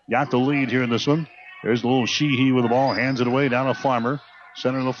 Cecilia's got the lead here in this one. There's the little Sheehy with the ball, hands it away down to Farmer.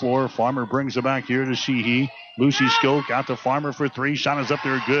 Center of the floor, Farmer brings it back here to Sheehy. Lucy Skoke out to Farmer for 3. Shot is up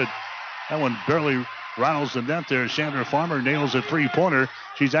there, good. That one barely rattles the net there. Chandra Farmer nails a 3-pointer.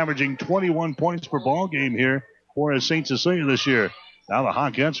 She's averaging 21 points per ball game here for St. Cecilia this year. Now the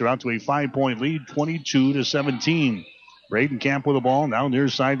Hawkettes are out to a 5-point lead, 22-17. Bradenkamp with the ball, now near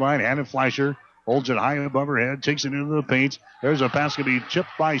sideline. Hannah Fleischer holds it high above her head, takes it into the paint. There's a pass going to be chipped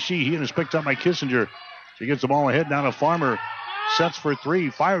by Sheehy and is picked up by Kissinger. She gets the ball ahead now to Farmer. Sets for 3,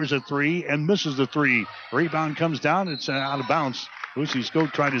 fires a 3, and misses the 3. Rebound comes down. It's out of bounds. Lucy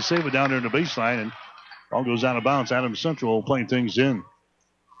Skoke tried to save it down there in the baseline, and ball goes out of bounds. Adams Central playing things in.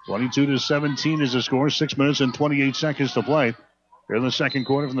 22-17 is the score. 6 minutes and 28 seconds to play. Here in the second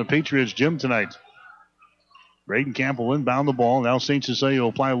quarter from the Patriots gym tonight. Bradenkamp will inbound the ball. Now St. Cecilia will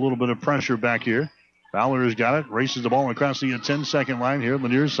apply a little bit of pressure back here. Fowler has got it. Races the ball across the 10-second line here on the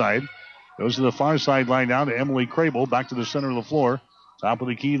near side. Goes to the far side line now to Emily Crable. Back to the center of the floor. Top of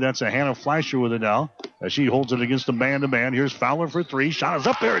the key. That's a Hannah Fleischer with it now. As she holds it against the man-to-man. Here's Fowler for three. Shot is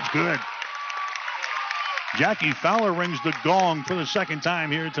up there. It's good. Jackie Fowler rings the gong for the second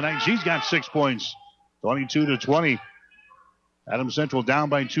time here tonight. She's got 6 points. 22-20. Adams Central down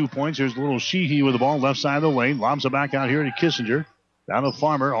by 2 points. Here's the little Sheehy with the ball left side of the lane. Lobs it back out here to Kissinger. Down to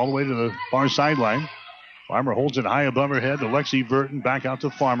Farmer all the way to the far sideline. Farmer holds it high above her head to Lexi Burton. Back out to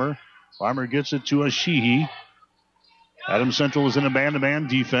Farmer. Farmer gets it to a Sheehy. Adams Central is in a man-to-man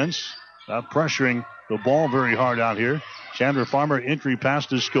defense. Not pressuring the ball very hard out here. Chandra Farmer entry pass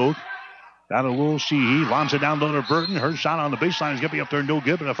to Skoke. Down to little Sheehy. Lobs it down low to Burton. Her shot on the baseline is going to be up there no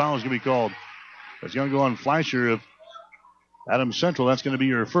good, but a foul is going to be called. It's going to go on Fleischer of Adams Central. That's going to be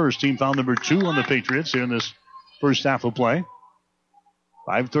your first. Team foul number 2 on the Patriots here in this first half of play.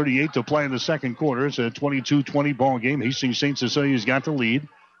 5:38 to play in the second quarter. It's a 22-20 ball game. Hastings St. Cecilia's got the lead.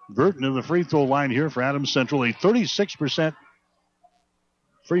 Burton in the free throw line here for Adams Central. A 36%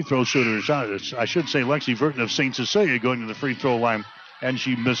 free throw shooter. I should say Lexi Burton of St. Cecilia going to the free throw line. And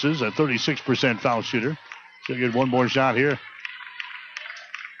she misses. A 36% foul shooter. She'll get one more shot here.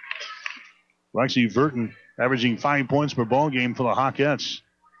 Lexi Burton averaging 5 points per ball game for the Hawkettes.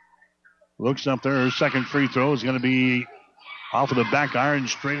 Looks up there. Her second free throw is going to be off of the back iron,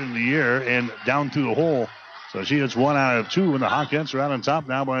 straight in the air and down through the hole. So she hits 1 out of 2, and the Hawkettes are out on top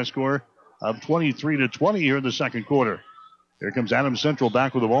now by a score of 23-20 here in the second quarter. Here comes Adams Central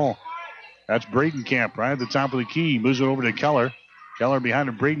back with the ball. That's Bradenkamp right at the top of the key. Moves it over to Keller. Keller behind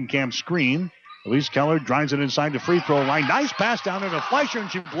a Bradenkamp screen. Elise Keller drives it inside the free throw line. Nice pass down there to Fleischer, and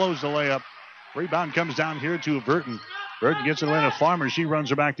she blows the layup. Rebound comes down here to Burton. Burton gets it away to Farmer. She runs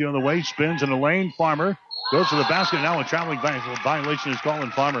her back the other way, spins in the lane. Farmer goes to the basket. Now a traveling violation is called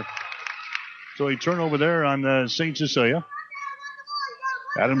on Farmer. So a turnover there on St. Cecilia.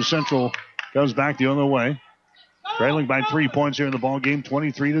 Adams Central comes back the other way. Trailing by 3 points here in the ball game,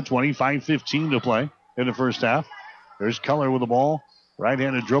 23-20, 5:15 to play in the first half. There's Keller with the ball.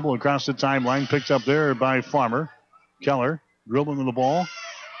 Right-handed dribble across the timeline. Picked up there by Farmer. Keller dribbling with the ball.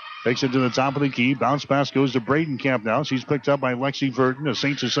 Takes it to the top of the key. Bounce pass goes to Bradenkamp now. She's picked up by Lexi Burton as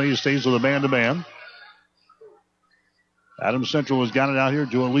St. Cecilia stays with a man-to-man. Adams Central has got it out here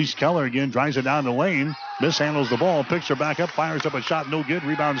to Elise Keller again. Drives it down the lane. Mishandles the ball. Picks her back up. Fires up a shot. No good.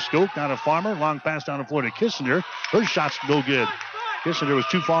 Rebound Skoke down to Farmer. Long pass down the floor to Kissinger. Her shot's no good. Kissinger was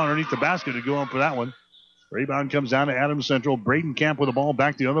too far underneath the basket to go up for that one. Rebound comes down to Adams Central. Bradenkamp with the ball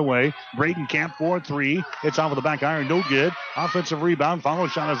back the other way. Bradenkamp 4-3. It's off of the back iron. No good. Offensive rebound. Follow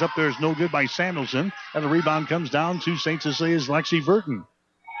shot is up there. Is no good by Samuelson. And the rebound comes down to St. Cecilia's Lexi Burton.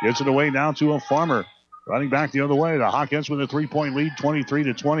 Gets it away now to a Farmer. Running back the other way. The Hawkettes with a 3-point lead,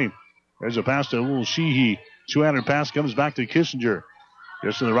 23-20. There's a pass to a little Sheehy. 200 pass comes back to Kissinger.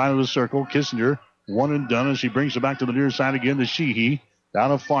 Just to the right of the circle. Kissinger, one and done as she brings it back to the near side again to Sheehy. Down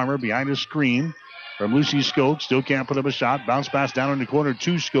to Farmer behind the screen. From Lucy Skoke, still can't put up a shot. Bounce pass down in the corner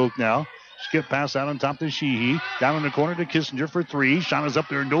to Skoke now. Skip pass out on top to Sheehy. Down in the corner to Kissinger for 3. Shot is up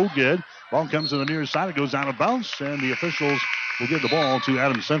there, no good. Ball comes to the near side. It goes out of bounds, and the officials will give the ball to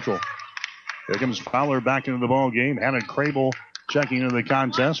Adams Central. Here comes Fowler back into the ball game. Hannah Crable checking into the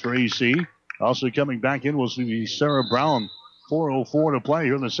contest for AC. Also coming back in will be Sarah Brown. 4:04 to play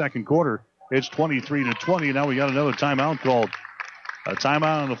here in the second quarter. It's 23-20. Now we got another timeout called. A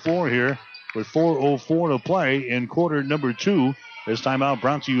timeout on the floor here with 4:04 to play in quarter number 2. This timeout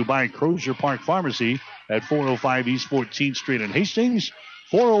brought to you by Crozier Park Pharmacy at 405 East 14th Street in Hastings.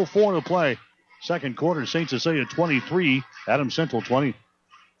 4:04 to play. Second quarter, St. Cecilia 23, Adams Central 20.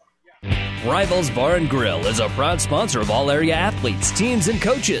 Rivals Bar and Grill is a proud sponsor of all area athletes, teams, and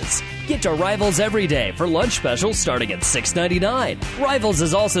coaches. Get to Rivals every day for lunch specials starting at $6.99. Rivals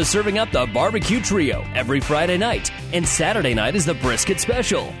is also serving up the Barbecue Trio every Friday night, and Saturday night is the Brisket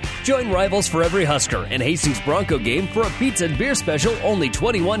Special. Join Rivals for every Husker and Hastings Bronco game for a pizza and beer special only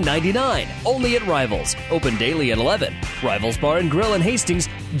 $21.99. Only at Rivals. Open daily at 11. Rivals Bar and Grill in Hastings.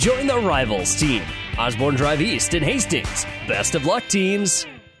 Join the Rivals team. Osborne Drive East in Hastings. Best of luck, teams.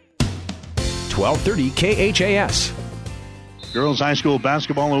 1230 KHAS. Girls high school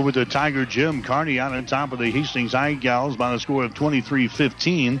basketball over to Tiger Gym. Kearney out on top of the Hastings High Gals by a score of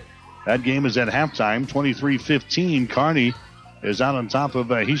 23-15. That game is at halftime. 23-15. Kearney is out on top of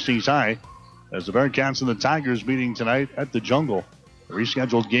Hastings High as the Bearcats and the Tigers meeting tonight at the Jungle. A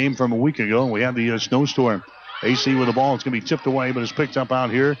rescheduled game from a week ago. We had the snowstorm. AC with the ball. It's going to be tipped away, but it's picked up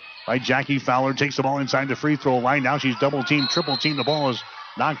out here by Jackie Fowler. Takes the ball inside the free throw line. Now she's double teamed, triple teamed. The ball is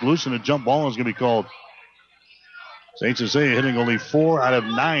knocked loose, and a jump ball is going to be called. St. Cecilia hitting only 4 out of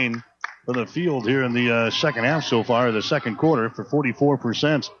 9 from the field here in the second half so far, the second quarter, for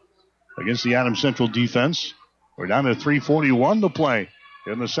 44% against the Adams Central defense. We're down to 3:41 to play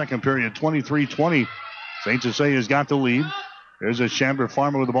in the second period, 23-20. St. Cecilia's got the lead. There's a Chandler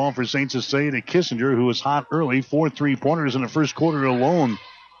Farmer with the ball for St. Cecilia to Kissinger, who was hot early. 4 3-pointers in the first quarter alone.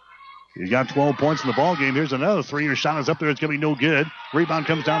 He's got 12 points in the ball game. Here's another three. Your shot is up there. It's going to be no good. Rebound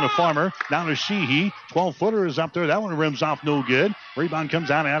comes down to Farmer. Down to Sheehy. 12-footer is up there. That one rims off, no good. Rebound comes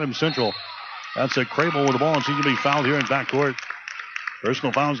down to Adams Central. That's a Crable with the ball, and she's going to be fouled here in backcourt.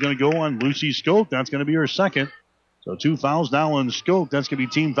 Personal foul is going to go on Lucy Skoke. That's going to be her second. So 2 fouls now on Skoke. That's going to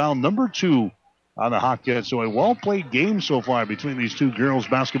be team foul number 2 on the Hawkettes. So a well-played game so far between these two girls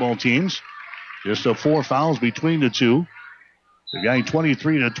basketball teams. Just 4 fouls between the two. They've got a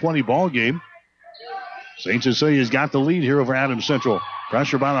 23-20 ball game. St. Cecilia's got the lead here over Adams Central.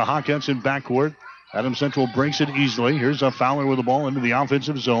 Pressure by the Hawkettes in backcourt. Adams Central breaks it easily. Here's a Fowler with the ball into the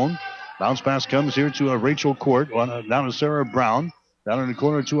offensive zone. Bounce pass comes here to Rachel Court. Down to Sarah Brown. Down in the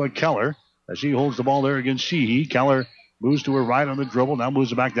corner to Keller. As she holds the ball there against Sheehy. Keller moves to her right on the dribble. Now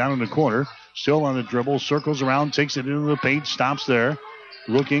moves it back down in the corner. Still on the dribble. Circles around. Takes it into the paint. Stops there.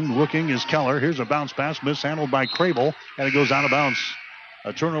 Looking is Keller. Here's a bounce pass mishandled by Crable, and it goes out of bounds.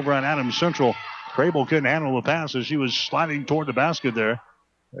 A turnover on Adams Central. Crable couldn't handle the pass as she was sliding toward the basket there.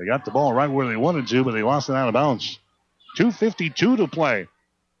 They got the ball right where they wanted to, but they lost it out of bounds. 2:52 to play.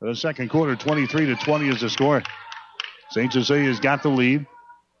 The second quarter, 23-20 is the score. St. Cecilia's got the lead.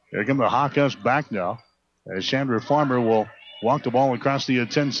 Here come the Hawkeyes back now, as Chandra Farmer will walk the ball across the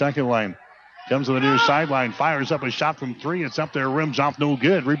 10-second line. Comes to the near sideline, fires up a shot from 3. It's up there, rims off, no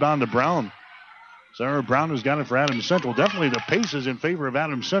good. Rebound to Brown. Sarah Brown has got it for Adams Central. Definitely the pace is in favor of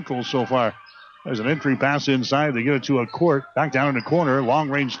Adams Central so far. There's an entry pass inside. They get it to a Court. Back down in the corner. Long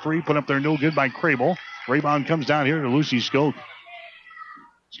range 3 put up there, no good by Crable. Rebound comes down here to Lucy Skoke.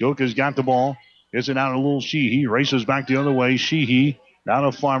 Skoke has got the ball. Gets it out a little Sheehy. Races back the other way. Sheehy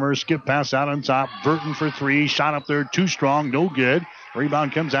down to Farmer. Skip pass out on top. Burton for 3. Shot up there, too strong, no good.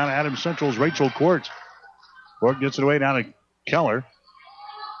 Rebound comes down to Adams Central's Rachel Court. Court gets it away down to Keller.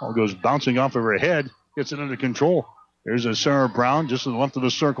 Ball goes bouncing off of her head. Gets it under control. There's a Sarah Brown just to the left of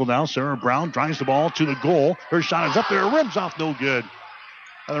the circle now. Sarah Brown drives the ball to the goal. Her shot is up there. Rims off, no good.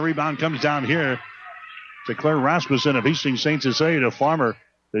 And the rebound comes down here to Claire Rasmussen of Hastings St. Cecilia to Farmer.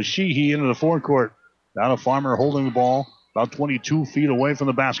 The Sheehy into the forecourt. Now to Farmer holding the ball about 22 feet away from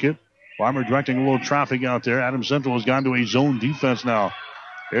the basket. Farmer directing a little traffic out there. Adams Central has gone to a zone defense now.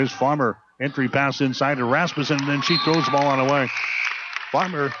 There's Farmer. Entry pass inside to Rasmussen, and then she throws the ball on away.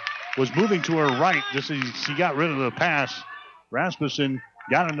 Farmer was moving to her right just as she got rid of the pass. Rasmussen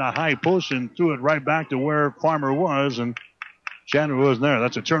got in the high post and threw it right back to where Farmer was, and Chandler wasn't there.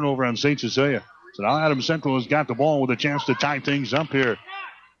 That's a turnover on St. Cecilia. So now Adams Central has got the ball with a chance to tie things up here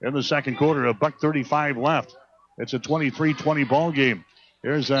in the second quarter. $1:35 left. It's a 23-20 ball game.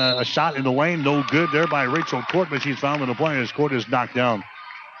 Here's a shot in the lane. No good there by Rachel Court, but she's fouled in the play as Court is knocked down.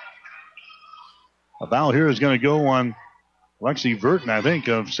 A foul here is going to go on Lexi Burton, I think,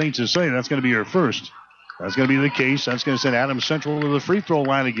 of St. Cecilia. That's going to be her first. That's going to be the case. That's going to send Adams Central to the free throw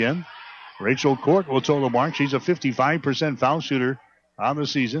line again. Rachel Court will toe the mark. She's a 55% foul shooter on the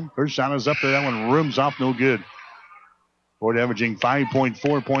season. Her shot is up there. That one rims off, no good. Court averaging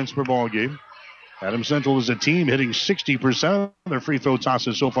 5.4 points per ball game. Adams Central is a team hitting 60% of their free throw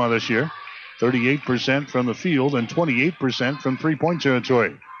tosses so far this year. 38% from the field and 28% from three-point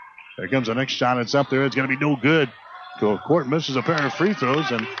territory. There comes the next shot. It's up there. It's going to be no good. Court misses a pair of free throws,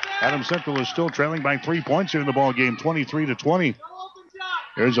 and Adams Central is still trailing by 3 points here in the ball game, 23-20.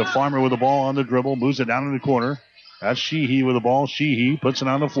 Here's a Farmer with the ball on the dribble, moves it down in the corner. That's Sheehy with the ball. Sheehy puts it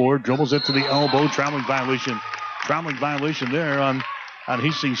on the floor, dribbles it to the elbow. Traveling violation there on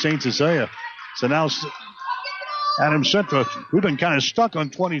Hastings St. Cecilia. So now Adams Central, we've been kind of stuck on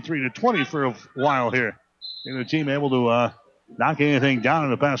 23-20 for a while here. And the team able to knock anything down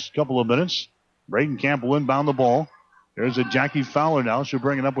in the past couple of minutes. Braden Camp will inbound the ball. There's a Jackie Fowler now. She'll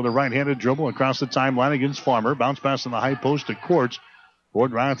bring it up with a right-handed dribble across the timeline against Farmer. Bounce pass on the high post to Court.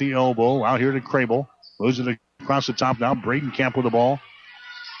 Court right at the elbow. Out here to Crable. Moves it across the top now. Braden Camp with the ball.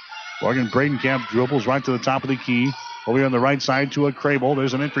 Morgan Braden Camp dribbles right to the top of the key. Over here on the right side to a Crable.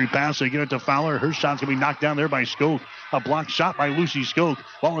 There's an entry pass. They get it to Fowler. Her shot's going to be knocked down there by Skoke. A blocked shot by Lucy Skoke.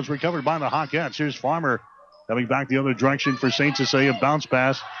 Ball is recovered by the Hawkettes. Here's Farmer coming back the other direction for St. Cecilia. Bounce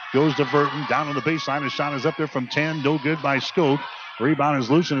pass goes to Burton. Down on the baseline. His shot is up there from 10. No good by Skoke. Rebound is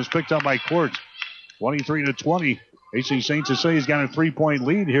loose and is picked up by Court. 23-20. Hastings St. Cecilia's got a 3-point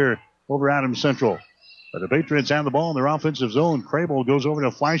lead here over Adams Central. But the Patriots have the ball in their offensive zone. Crable goes over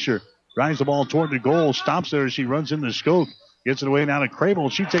to Fleischer. drives the ball toward the goal, stops there as she runs into Skoke. Gets it away now to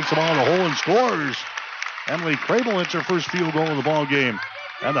Crable. She takes the ball in the hole and scores. Emily Crable hits her first field goal of the ball game.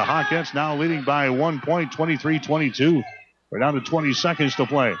 And the Hawkettes now leading by 1 point, 23-22. We're down to 20 seconds to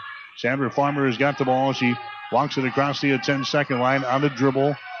play. Sandra Farmer has got the ball. She walks it across the 10-second line on the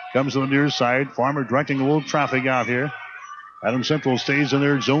dribble. Comes to the near side. Farmer directing a little traffic out here. Adams Central stays in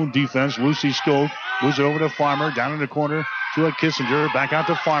their zone defense. Lucy Skoke moves it over to Farmer. Down in the corner to a Kissinger. Back out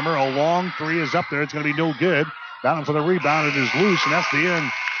to Farmer. A long three is up there. It's going to be no good. Down for the rebound. It is loose, and that's the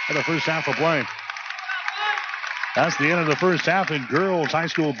end of the first half of play. That's the end of the first half in girls high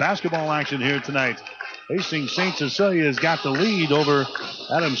school basketball action here tonight. Hastings St. Cecilia has got the lead over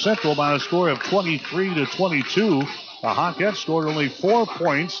Adams Central by a score of 23-22. The Hawkettes scored only 4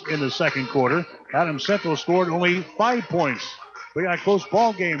 points in the second quarter. Adams Central scored only 5 points. We got a close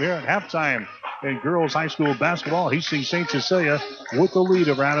ball game here at halftime in girls high school basketball. Hastings St. Cecilia with the lead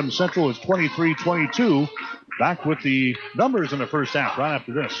over Adams Central is 23-22. Back with the numbers in the first half right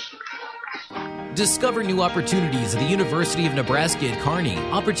after this. Discover new opportunities at the University of Nebraska at Kearney.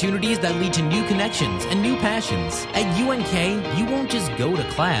 Opportunities that lead to new connections and new passions. At UNK, you won't just go to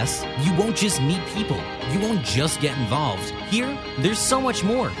class. You won't just meet people. You won't just get involved. Here, there's so much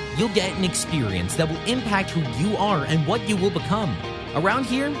more. You'll get an experience that will impact who you are and what you will become. Around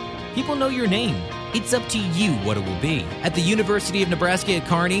here, people know your name. It's up to you what it will be. At the University of Nebraska at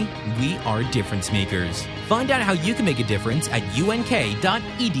Kearney, we are difference makers. Find out how you can make a difference at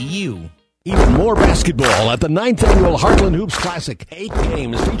unk.edu. Even more basketball at the 9th Annual Heartland Hoops Classic. 8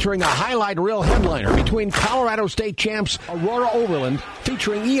 games featuring a highlight reel headliner between Colorado State champs Aurora Overland,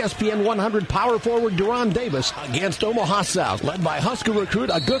 featuring ESPN 100 power forward Duran Davis against Omaha South, led by Husker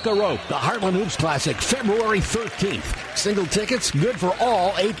recruit Aguka Rope. The Heartland Hoops Classic, February 13th. Single tickets good for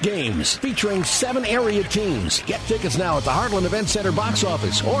all 8 games, featuring 7 area teams. Get tickets now at the Heartland Event Center box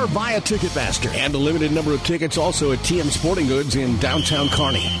office or via Ticketmaster. And a limited number of tickets also at TM Sporting Goods in downtown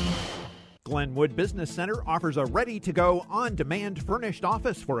Kearney. Glenwood Business Center offers a ready-to-go, on-demand furnished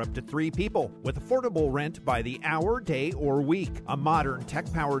office for up to 3 people with affordable rent by the hour, day, or week. A modern,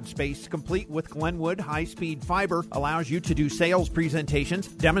 tech-powered space complete with Glenwood high-speed fiber allows you to do sales presentations,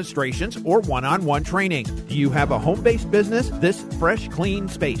 demonstrations, or one-on-one training. Do you have a home-based business? This fresh, clean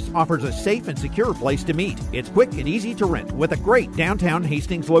space offers a safe and secure place to meet. It's quick and easy to rent with a great downtown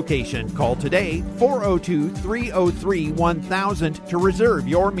Hastings location. Call today, 402-303-1000 to reserve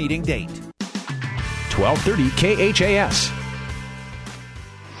your meeting date. 1230 KHAS.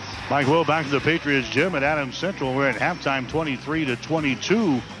 Mike Will back to the Patriots gym at Adams Central. We're at halftime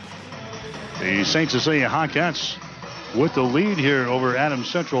 23-22. The St. Cecilia Hawkettes with the lead here over Adams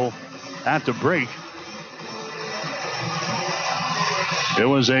Central at the break. It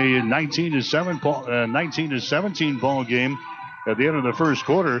was a 19-17 ball game at the end of the first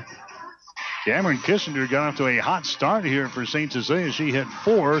quarter. Cameron Kissinger got off to a hot start here for St. Cecilia. She hit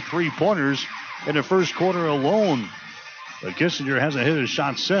 4 3-pointers in the first quarter alone. But Kissinger hasn't hit a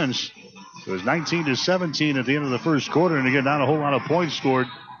shot since. It was 19-17 at the end of the first quarter, and again, not a whole lot of points scored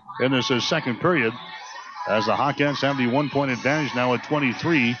in this second period, as the Hawkettes have the 1-point advantage now at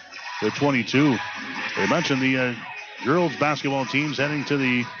 23-22. They mentioned the girls basketball teams heading to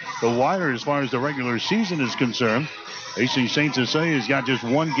the wire as far as the regular season is concerned. Hastings St. Cecilia has got just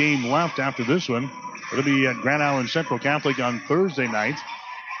 1 game left after this one. It'll be at Grand Island Central Catholic on Thursday night.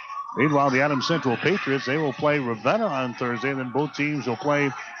 Meanwhile, the Adams Central Patriots, they will play Ravenna on Thursday, and then both teams will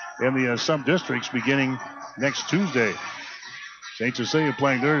play in the sub-districts beginning next Tuesday. St. Cecilia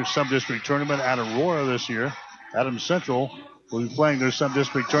playing their sub-district tournament at Aurora this year. Adams Central will be playing their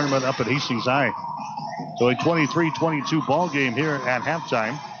sub-district tournament up at Hastings High. So a 23-22 ball game here at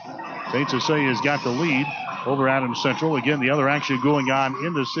halftime. St. Cecilia has got the lead over Adams Central. Again, the other action going on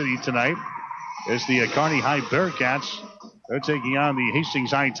in the city tonight is the Kearney High Bearcats. They're taking on the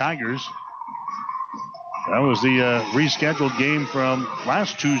Hastings High Tigers. That was the rescheduled game from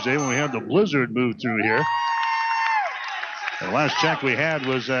last Tuesday when we had the blizzard move through here. The last check we had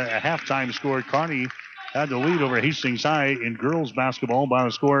was a halftime score. Kearney had the lead over Hastings High in girls basketball by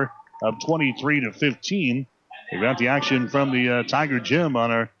a score of 23-15. We got the action from the Tiger Gym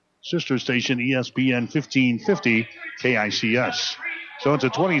on our sister station, ESPN 1550 KICS. So it's a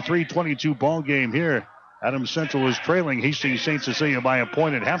 23-22 ball game here. Adams Central is trailing Hastings St. Cecilia by a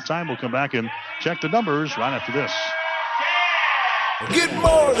point at halftime. We'll come back and check the numbers right after this. Get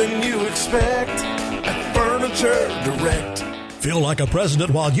more than you expect at Furniture Direct. Feel like a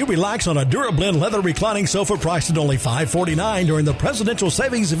president while you relax on a Durablend leather reclining sofa priced at only $549 during the Presidential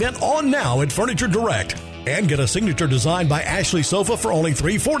Savings Event on now at Furniture Direct. And get a signature design by Ashley sofa for only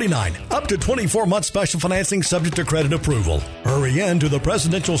 $349. Up to 24-month special financing subject to credit approval. Hurry in to the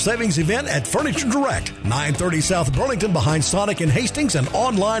Presidential Savings Event at Furniture Direct, 930 South Burlington behind Sonic in Hastings, and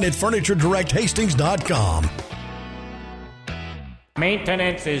online at FurnitureDirectHastings.com.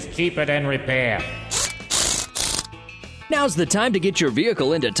 Maintenance is cheaper than repair. Now's the time to get your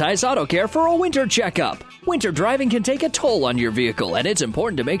vehicle into Tice Auto Care for a winter checkup. Winter driving can take a toll on your vehicle, and it's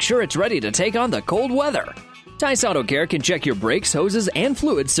important to make sure it's ready to take on the cold weather. Tice Auto Care can check your brakes, hoses, and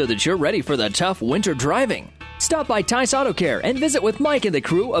fluids so that you're ready for the tough winter driving. Stop by Tice Auto Care and visit with Mike and the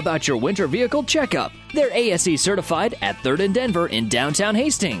crew about your winter vehicle checkup. They're ASE certified at 3rd and Denver in downtown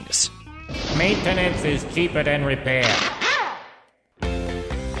Hastings. Maintenance is cheaper than repair.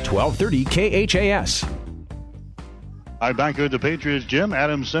 1230 KHAS. All right, back here at the Patriots Gym,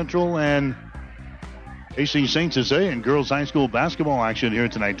 Adams Central and Hastings St. Cecilia in girls high school basketball action here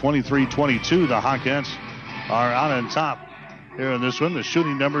tonight. 23-22, the Hawkettes are out on top here in this one. The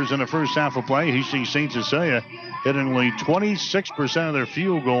shooting numbers in the first half of play, Hastings St. Cecilia hitting only 26% of their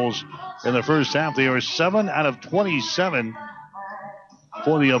field goals in the first half. They are 7 out of 27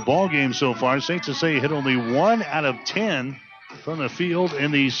 for the ball game so far. St. Cecilia hit only 1 out of 10 from the field in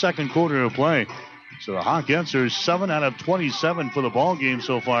the second quarter of play. So the Hawkettes are 7 out of 27 for the ball game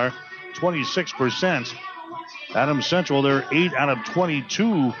so far, 26%. Adams Central, they're 8 out of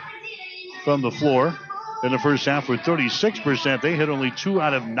 22 from the floor in the first half for 36%. They hit only 2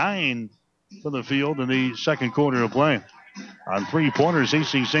 out of 9 from the field in the second quarter of play. On three-pointers,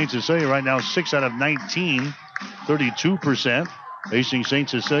 Hastings St. Cecilia right now 6 out of 19, 32%. Hastings St.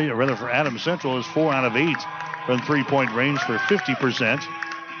 Cecilia, rather for Adams Central, is 4 out of 8 from three-point range for 50%.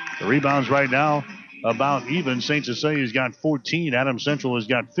 The rebounds right now about even. St. Cecilia's got 14. Adams Central has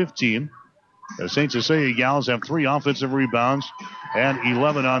got 15. The St. Cecilia gals have 3 offensive rebounds and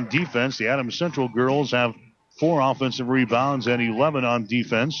 11 on defense. The Adams Central girls have 4 offensive rebounds and 11 on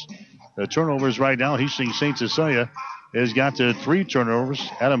defense. The turnovers right now, Hastings St. Cecilia has got 3 turnovers.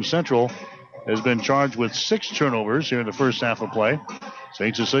 Adams Central has been charged with 6 turnovers here in the first half of play.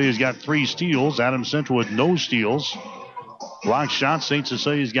 St. Cecilia's got 3 steals. Adams Central with no steals. Block shots, St.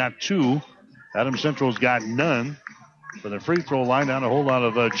 Cecilia's got 2. Adams Central's got none. For the free throw line, not a whole lot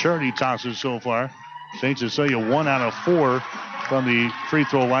of charity tosses so far. St. Cecilia 1 out of 4 from the free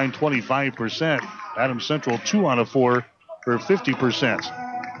throw line, 25%. Adams Central 2 out of 4 for 50%.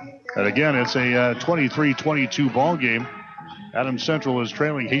 And again, it's a 23-22 ball game. Adams Central is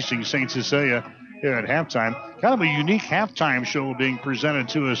trailing Hastings St. Cecilia here at halftime. Kind of a unique halftime show being presented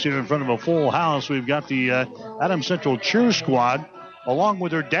to us here in front of a full house. We've got the Adams Central cheer squad along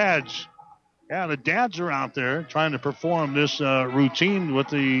with their dads. Yeah, the dads are out there trying to perform this routine with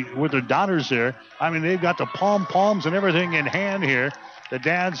their daughters there. I mean, they've got the pom-poms and everything in hand here. The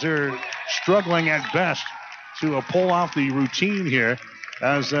dads are struggling at best to pull off the routine here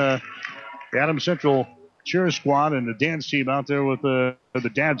as the Adams Central cheer squad and the dance team out there with the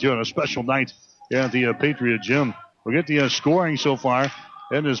dads here on a special night at the Patriot Gym. We'll get the scoring so far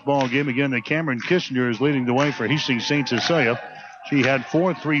in this ball game. Again, the Cameron Kissinger is leading the way for Hastings St. Cecilia. She had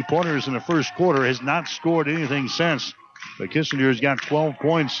 4 3-pointers in the first quarter, has not scored anything since. But Kissinger's got 12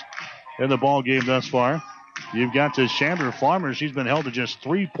 points in the ball game thus far. You've got Chandra Farmer. She's been held to just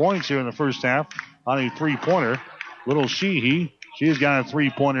 3 points here in the first half on a 3-pointer. Little Sheehy, she has got a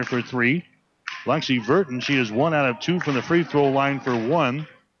 3-pointer for 3. Lexi Verton, she is 1 out of 2 from the free throw line for 1.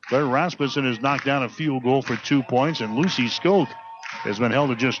 Claire Rasmussen has knocked down a field goal for 2 points. And Lucy Skoke has been held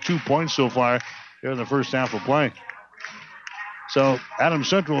to just 2 points so far here in the first half of play. So Adams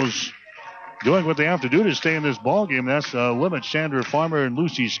Central is doing what they have to do to stay in this ball game. That's limit Chandra Farmer and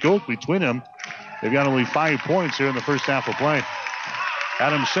Lucy Skoke between them. They've got only 5 points here in the first half of play.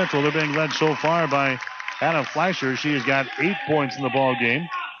 Adams Central, they're being led so far by Hannah Fleischer. She has got 8 points in the ball game.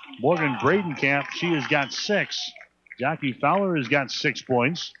 Morgan Bradenkamp, she has got 6. Jackie Fowler has got 6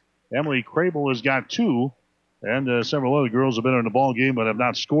 points. Emily Crable has got 2. And several other girls have been in the ball game but have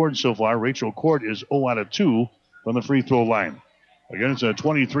not scored so far. Rachel Court is 0 out of 2 from the free throw line. Again, it's a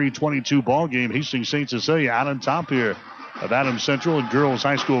 23-22 ball game. Hastings St. Cecilia out on top here of Adams Central in girls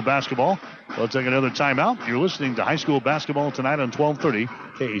high school basketball. We'll take another timeout. You're listening to high school basketball tonight on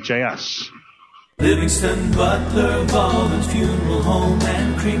 1230 KHAS. Livingston Butler Volvin Funeral Home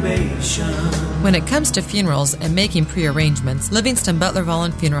and Cremation. When it comes to funerals and making pre-arrangements, Livingston Butler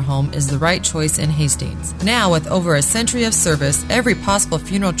Volvin Funeral Home is the right choice in Hastings. Now, with over a century of service, every possible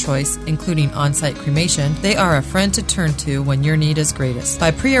funeral choice, including on-site cremation, they are a friend to turn to when your need is greatest.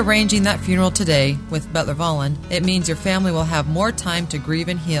 By pre-arranging that funeral today with Butler Volvin, it means your family will have more time to grieve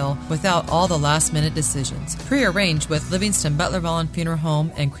and heal without all the last-minute decisions. Pre-arrange with Livingston Butler Volvin Funeral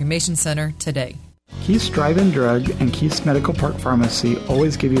Home and Cremation Center today. Keith's Drive-In Drug and Keith's Medical Park Pharmacy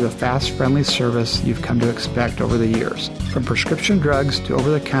always give you the fast, friendly service you've come to expect over the years. From prescription drugs to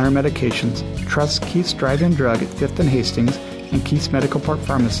over-the-counter medications, trust Keith's Drive-In Drug at 5th and Hastings and Keith's Medical Park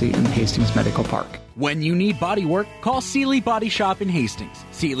Pharmacy in Hastings Medical Park. When you need body work, call Seeley Body Shop in Hastings.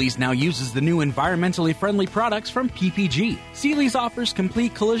 Seeley's now uses the new environmentally friendly products from PPG. Seeley's offers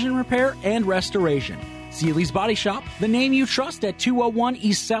complete collision repair and restoration. Seeley's Body Shop, the name you trust at 201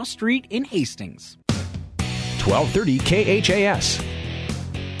 East South Street in Hastings. 1230 KHAS.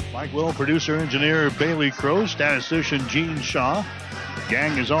 Mike Will, producer, engineer Bailey Crow, statistician Gene Shaw.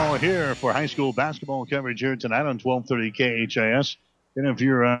 Gang is all here for high school basketball coverage here tonight on 1230 KHAS. And if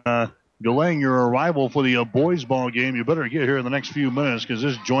you're delaying your arrival for the boys ball game, you better get here in the next few minutes because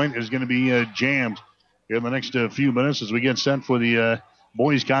this joint is going to be jammed here in the next few minutes as we get set for the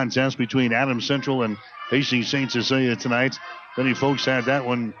boys contest between Adams Central and Hastings St. Cecilia tonight. Many folks had that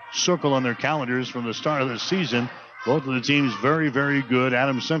one circled on their calendars from the start of the season. Both of the teams very, very good.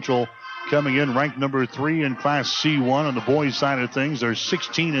 Adams Central coming in ranked number 3 in Class C1 on the boys' side of things. They're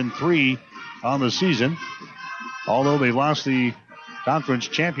 16-3 on the season. Although they lost the conference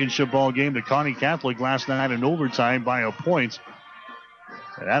championship ball game to Kearney Catholic last night in overtime by a point.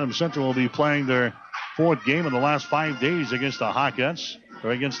 And Adams Central will be playing their 4th game in the last 5 days against the Hawkettes,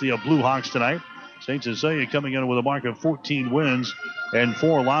 or against the Blue Hawks tonight. St. Cecilia coming in with a mark of 14 wins and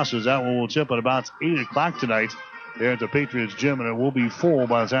 4 losses. That one will tip at about 8 o'clock tonight there at the Patriots Gym, and it will be full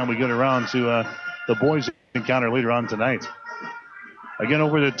by the time we get around to the boys encounter later on tonight. Again,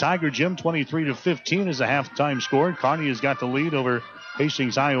 over the Tiger Gym, 23-15 is the halftime score. Kearney has got the lead over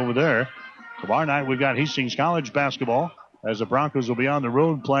Hastings High over there. Tomorrow night, we've got Hastings College basketball as the Broncos will be on the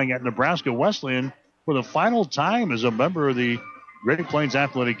road playing at Nebraska Wesleyan for the final time as a member of the Great Plains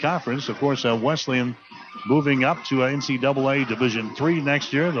Athletic Conference. Of course, Wesleyan moving up to NCAA Division III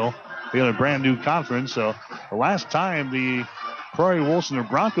next year. They'll be in a brand new conference. So the last time the Prairie Wolves and the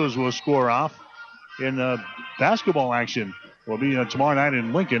Broncos will score off in basketball action will be tomorrow night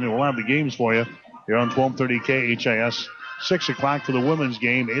in Lincoln, and we'll have the games for you here on 1230 KHAS. 6 o'clock for the women's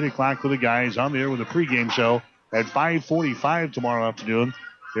game, 8 o'clock for the guys. On the air with a pregame show at 5:45 tomorrow afternoon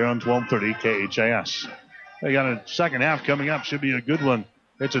here on 1230 KHAS. They got a second half coming up. Should be a good one.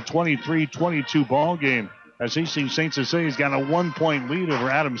 It's a 23-22 ball game as Hastings St. Cecilia's got a 1-point lead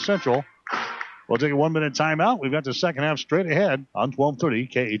over Adams Central. We'll take a 1-minute timeout. We've got the second half straight ahead on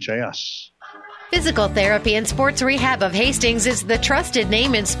 1230 KHAS. Physical Therapy and Sports Rehab of Hastings is the trusted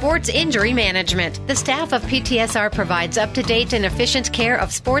name in sports injury management. The staff of PTSR provides up-to-date and efficient care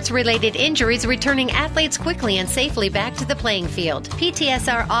of sports-related injuries, returning athletes quickly and safely back to the playing field.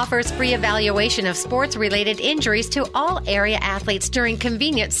 PTSR offers free evaluation of sports-related injuries to all area athletes during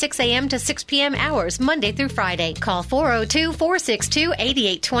convenient 6 a.m. to 6 p.m. hours, Monday through Friday. Call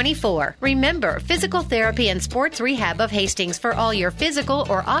 402-462-8824. Remember, Physical Therapy and Sports Rehab of Hastings for all your physical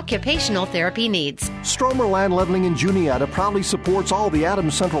or occupational therapy needs. Stromer Land Leveling in Juniata proudly supports all the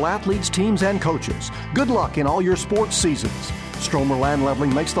Adams Central athletes, teams, and coaches. Good luck in all your sports seasons. Stromer Land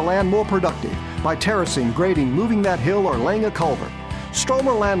Leveling makes the land more productive by terracing, grading, moving that hill, or laying a culvert.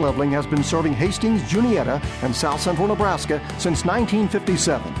 Stromer Land Leveling has been serving Hastings, Juniata, and South Central Nebraska since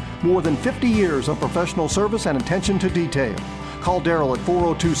 1957. More than 50 years of professional service and attention to detail. Call Darrell at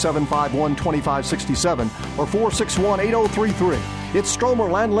 402-751-2567 or 461-8033. It's Stromer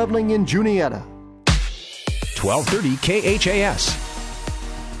Land Leveling in Juniata. 1230 KHAS.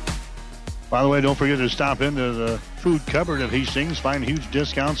 By the way, don't forget to stop into the food cupboard at Hastings. Find huge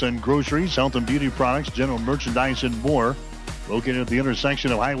discounts on groceries, health and beauty products, general merchandise, and more. Located at the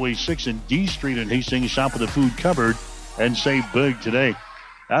intersection of Highway 6 and D Street in Hastings, shop at the food cupboard and save big today.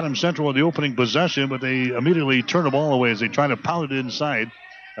 Adams Central with the opening possession, but they immediately turn the ball away as they try to pound it inside.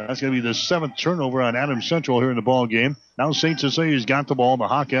 That's going to be the 7th turnover on Adams Central here in the ball game. Now St. Cecilia's got the ball. The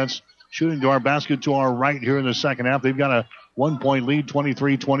Hawkettes shooting to our basket to our right here in the second half. They've got a 1-point lead,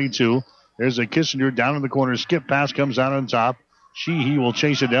 23-22. There's a Kissinger down in the corner. Skip pass comes out on top. Sheehy will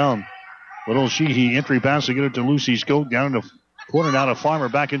chase it down. Little Sheehy entry pass to get it to Lucy Skoke. Down in the corner now to Farmer.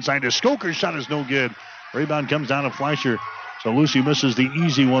 Back inside to Skoker's shot is no good. Rebound comes down to Fleischer. So Lucy misses the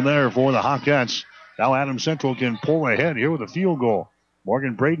easy one there for the Hawkettes. Now Adams Central can pull ahead here with a field goal.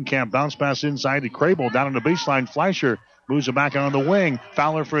 Morgan Bradenkamp bounce pass inside to Crable. Down on the baseline. Fleischer moves it back on the wing.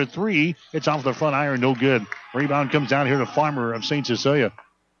 Fowler for a 3. It's off the front iron. No good. Rebound comes down here to Farmer of St. Cecilia.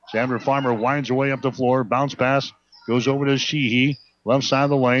 Sandra Farmer winds her way up the floor. Bounce pass goes over to Sheehy. Left side of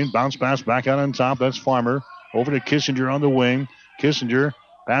the lane. Bounce pass back out on top. That's Farmer. Over to Kissinger on the wing. Kissinger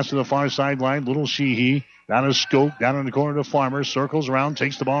pass to the far sideline. Little Sheehy. Down to Skoke. Down in the corner to Farmer. Circles around.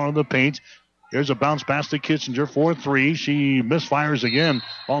 Takes the ball in the paint. Here's a bounce pass to Kissinger for 3. She misfires again.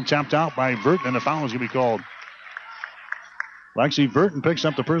 Ball tapped out by Burton, and a foul is going to be called. Lexi Burton picks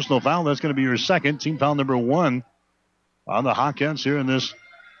up the personal foul. That's going to be her second. Team foul number 1 on the Hawkins here in this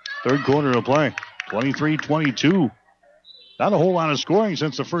third quarter of play. 23-22. Not a whole lot of scoring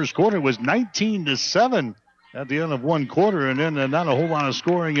since the first quarter. It was 19-7 at the end of one quarter, and then not a whole lot of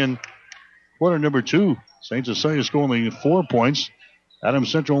scoring in quarter number 2. St. Cecilia scored only 4 points.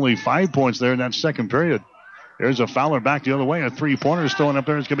 Adams Central only 5 points there in that second period. There's a Fowler back the other way. A three-pointer is thrown up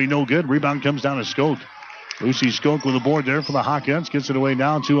there. It's going to be no good. Rebound comes down to Skoke. Lucy Skoke with the board there for the Hawkins. Gets it away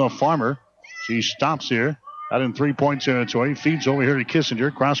now to a Farmer. She stops here out in three-point territory. Feeds over here to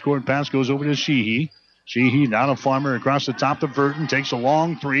Kissinger. Cross-court pass goes over to Sheehy. Sheehy down to Farmer across the top to Burton. Takes a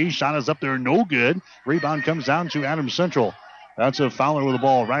long 3. Shot is up there. No good. Rebound comes down to Adams Central. That's a Fowler with the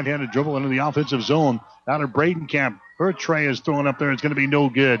ball. Right-handed dribble into the offensive zone. Down to Bradenkamp. Her tray is thrown up there. It's going to be no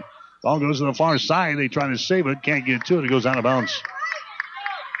good. Ball goes to the far side. They try to save it. Can't get to it. It goes out of bounds.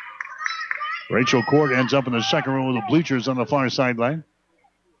 Rachel Court ends up in the second row of the bleachers on the far sideline.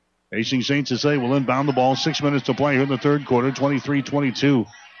 Hastings St. Cecilia will inbound the ball. 6 minutes to play here in the third quarter. 23-22.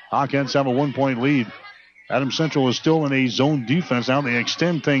 Hawkins have a 1-point lead. Adams Central is still in a zone defense. Now they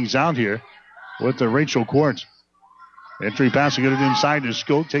extend things out here with the Rachel Court. Entry pass to get it inside to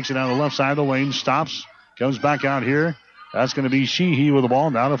Skoke. Takes it down the left side of the lane. Stops. Comes back out here. That's going to be Sheehy with the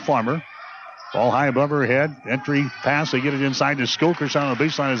ball. Now to Farmer. Ball high above her head. Entry pass. They get it inside to Skoke. Her shot on the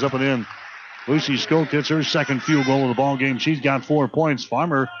baseline is up and in. Lucy Skoke hits her second field goal of the ball game. She's got 4 points.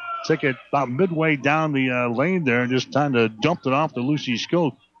 Farmer took it about midway down the lane there. Just trying to dump it off to Lucy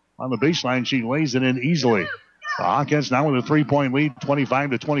Skoke. On the baseline, she lays it in easily. The Hawkins now with a 3-point lead,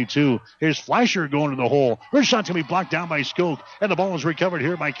 25-22. Here's Fleischer going to the hole. Her shot's going to be blocked down by Skoke, and the ball is recovered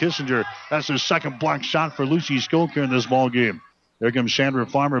here by Kissinger. That's the second blocked shot for Lucy Skoke here in this ball game. There comes Chandra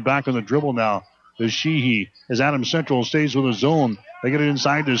Farmer back on the dribble now. The Sheehy as Adams Central stays with a zone. They get it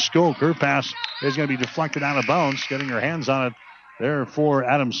inside to Skoke. Her pass is going to be deflected out of bounds. Getting her hands on it there for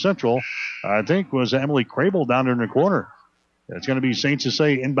Adams Central, I think, was Emily Crable down there in the corner. It's going to be St.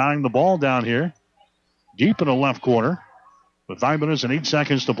 Cecilia inbounding the ball down here. Deep in the left corner with 5 minutes and 8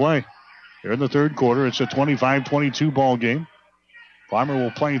 seconds to play. Here in the third quarter, it's a 25-22 ball game. Farmer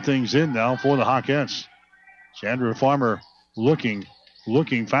will play things in now for the Hawkettes. Chandra Farmer looking,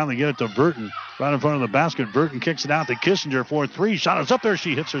 finally get it to Burton. Right in front of the basket, Burton kicks it out to Kissinger for 3. Shot is up there.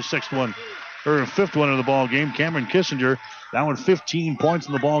 She hits her sixth one. Her fifth one of the ball game. Cameron Kissinger now with 15 points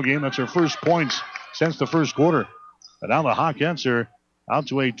in the ball game. That's her first points since the first quarter. And now the Hawkettes are out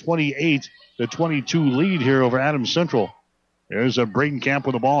to a 28-22 lead here over Adams Central. There's a Bradenkamp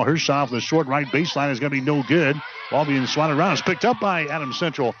with the ball. Her shot off the short right baseline is going to be no good. Ball being swatted around. It's picked up by Adams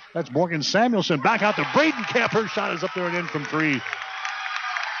Central. That's Morgan Samuelson. Back out to Bradenkamp. Her shot is up there and in from 3.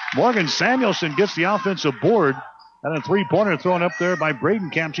 Morgan Samuelson gets the offensive board. And a three-pointer thrown up there by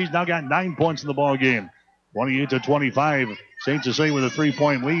Bradenkamp. She's now got 9 points in the ball game. 28-25. St. Cecilia with a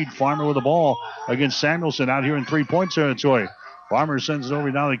 3-point lead. Farmer with the ball against Samuelson out here in 3-point territory. Farmer sends it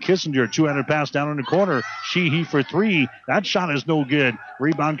over down to Kissinger. 200 pass down in the corner. Sheehy for 3. That shot is no good.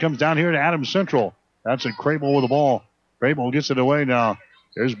 Rebound comes down here to Adams Central. That's a Crable with the ball. Crable gets it away now.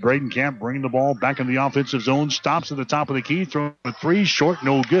 There's Bradenkamp bringing the ball back in the offensive zone. Stops at the top of the key. Throw a 3. Short,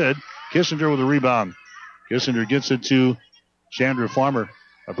 no good. Kissinger with a rebound. Kissinger gets it to Chandra Farmer.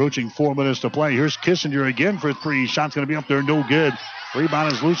 Approaching 4 minutes to play. Here's Kissinger again for 3. Shot's going to be up there. No good.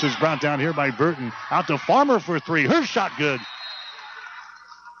 Rebound is loose. Is brought down here by Burton. Out to Farmer for 3. Her shot good.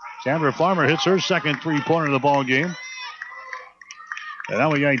 Chandra Farmer hits her second three-pointer of the ball game. And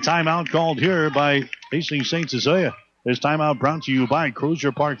now we got a timeout called here by Hastings St. Cecilia. This timeout brought to you by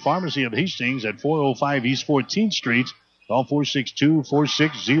Crozier Park Pharmacy of Hastings at 405 East 14th Street. Call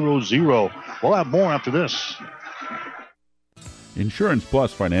 462-4600. We'll have more after this. Insurance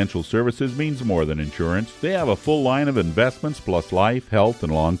Plus Financial Services means more than insurance. They have a full line of investments plus life, health,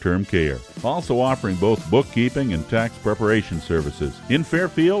 and long-term care. Also offering both bookkeeping and tax preparation services in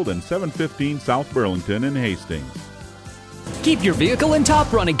Fairfield and 715 South Burlington in Hastings. Keep your vehicle in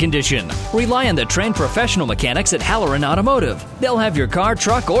top running condition. Rely on the trained professional mechanics at Halloran Automotive. They'll have your car,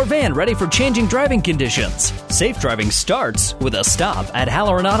 truck, or van ready for changing driving conditions. Safe driving starts with a stop at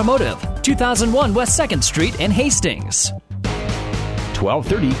Halloran Automotive, 2001 West 2nd Street in Hastings.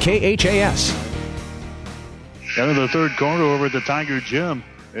 1230 KHAS. End of the third quarter over at the Tiger Gym.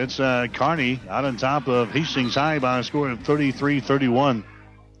 It's Kearney out on top of Hastings High by a score of 33-31.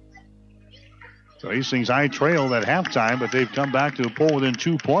 So Hastings High trailed at halftime, but they've come back to pull within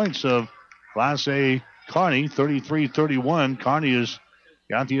 2 points of Class A Kearney, 33-31. Kearney has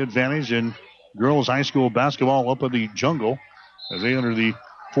got the advantage in girls high school basketball up in the jungle as they enter the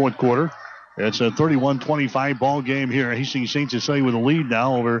fourth quarter. It's a 31-25 ball game here. Hastings St. Cecilia with a lead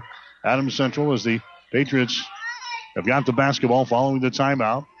now over Adams Central as the Patriots have got the basketball following the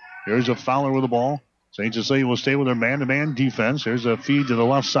timeout. Here's a Fowler with the ball. St. Cecilia will stay with their man-to-man defense. Here's a feed to the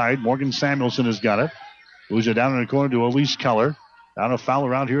left side. Morgan Samuelson has got it. Moves it down in the corner to Elise Keller. Down a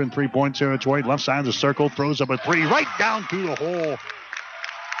Fowler out here in three-point territory. Left side of the circle. Throws up a three right down through the hole.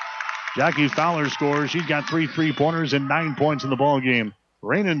 Jackie Fowler scores. She's got 3 3-pointers and 9 points in the ball game.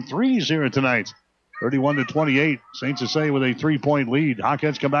 Raining threes here tonight. 31-28. St. Cecilia with a 3-point lead.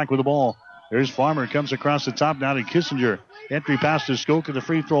 Hawkettes come back with the ball. There's Farmer. Comes across the top now to Kissinger. Entry pass to Skoke at the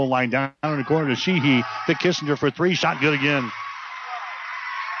free throw line. Down in the corner to Sheehy. To Kissinger for 3. Shot good again.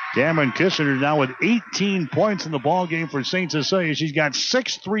 Cameron Kissinger now with 18 points in the ball game for St. Cecilia. She's got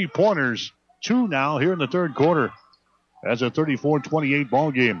 6 3-pointers. 2 now here in the third quarter. That's a 34-28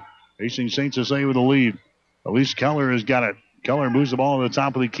 ball game. Hastings St. Cecilia with the lead. Elise Keller has got it. Keller moves the ball to the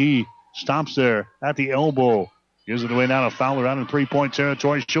top of the key. Stomps there at the elbow. Gives it away now to Fowler out in three-point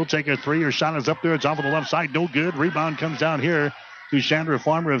territory. She'll take a three. Her shot is up there. It's off of the left side. No good. Rebound comes down here to Chandra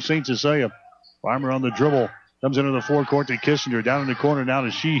Farmer of St. Cecilia. Farmer on the dribble. Comes into the forecourt to Kissinger. Down in the corner now to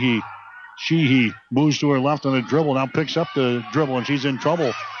Sheehy. Sheehy moves to her left on the dribble. Now picks up the dribble, and she's in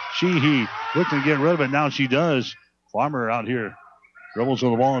trouble. Sheehy looking to get rid of it. Now she does. Farmer out here. Dribbles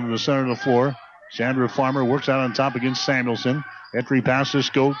with the ball into the center of the floor. Chandra Farmer works out on top against Samuelson. Entry pass to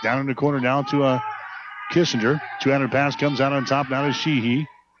Skoke. Down in the corner now to Kissinger. 200 pass comes out on top now to Sheehy.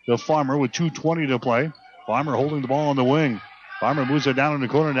 The Farmer with 2:20 to play. Farmer holding the ball on the wing. Farmer moves it down in the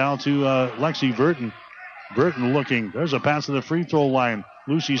corner now to Lexi Burton. Burton looking. There's a pass to the free throw line.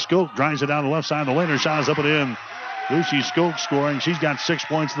 Lucy Skoke drives it down the left side of the lane. Her shot is up and in. Lucy Skoke scoring. She's got 6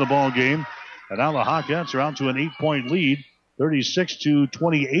 points in the ball game. And now the Hawkettes are out to an 8-point lead.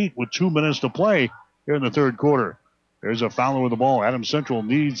 36-28 with 2 minutes to play here in the third quarter. There's a Fowler with the ball. Adams Central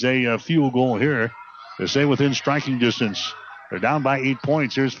needs a field goal here to stay within striking distance. They're down by 8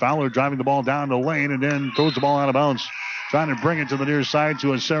 points. Here's Fowler driving the ball down the lane and then throws the ball out of bounds. Trying to bring it to the near side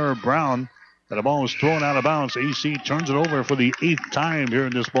to a Sarah Brown. And the ball is thrown out of bounds. AC turns it over for the 8th time here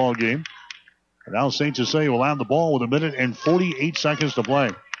in this ball game. And now St. Cecilia will have the ball with 1 minute and 48 seconds to play.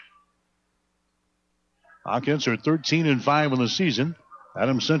 Hawkins are 13-5 in the season.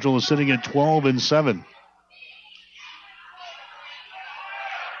 Adams Central is sitting at 12-7.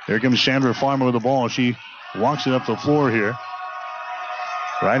 Here comes Chandra Farmer with the ball. She walks it up the floor here.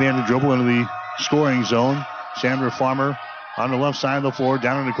 Right-handed dribble into the scoring zone. Chandra Farmer on the left side of the floor.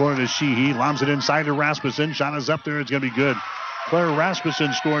 Down in the corner to Sheehy. Lobs it inside to Rasmussen. Shot is up there. It's going to be good. Claire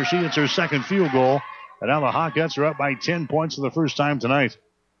Rasmussen scores. She hits her second field goal. And now the Hawkettes are up by 10 points for the first time tonight.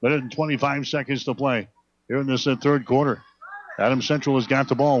 Minute and 25 seconds to play here in this third quarter. Adams Central has got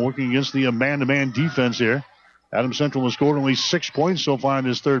the ball working against the man-to-man defense here. Adams Central has scored only 6 points so far in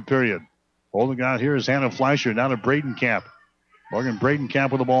this third period. Holding out here is Hannah Fleischer. Now to Bradenkamp. Morgan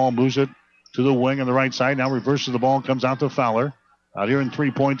Bradenkamp with the ball. Moves it to the wing on the right side. Now reverses the ball. Comes out to Fowler. Out here in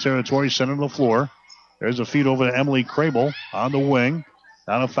three-point territory. Center of the floor. There's a feed over to Emily Crable on the wing.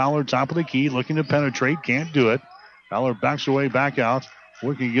 Down to Fowler, top of the key. Looking to penetrate. Can't do it. Fowler backs away, back out.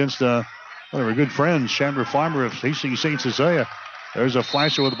 Working against one of her good friends, Chandra Farmer of Hastings St. Cecilia. There's a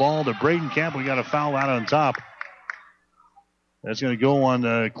Fleischer with the ball to Bradenkamp. We got a foul out on top. That's going to go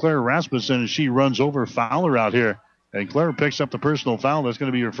on Claire Rasmussen as she runs over Fowler out here. And Claire picks up the personal foul. That's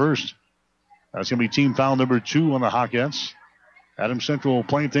going to be her first. That's going to be team foul number 2 on the Hawkettes. Adams Central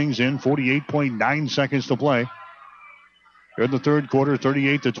playing things in. 48.9 seconds to play. Here in the third quarter,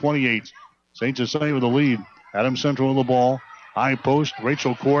 38-28. St. Cecilia with the lead. Adams Central with the ball. High post.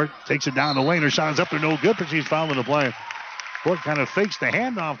 Rachel Court takes it down the lane. Her shot is up there. No good, but she's fouled in the play. Court kind of fakes the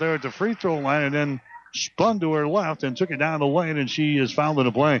handoff there at the free throw line and then spun to her left and took it down the lane, and she is fouled in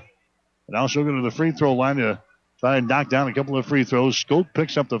the play. And now she'll go to the free throw line to try and knock down a couple of free throws. Skoke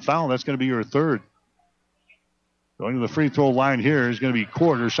picks up the foul. That's going to be her third. Going to the free throw line here is going to be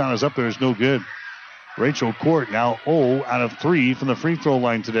Court. Her shot is up there. It's no good. Rachel Court now 0 out of 3 from the free throw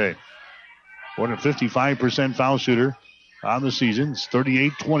line today. Court a 55% foul shooter on the season. It's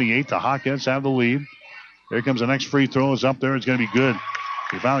 38-28. The Hawkettes have the lead. Here comes the next free throw. It's up there. It's going to be good.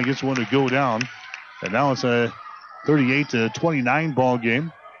 He finally gets one to go down. And now it's a 38-29 ball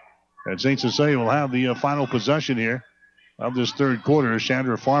game. And St. Cecilia will have the final possession here of this third quarter.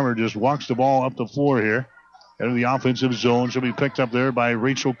 Chandra Farmer just walks the ball up the floor here into the offensive zone. She'll be picked up there by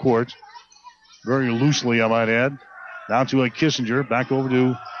Rachel Court. Very loosely, I might add. Now to a Kissinger. Back over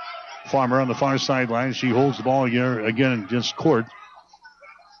to Farmer on the far sideline. She holds the ball again against Court.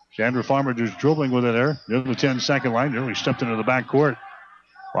 Chandra Farmer just dribbling with it there. Near the 10-second line. Nearly stepped into the back court.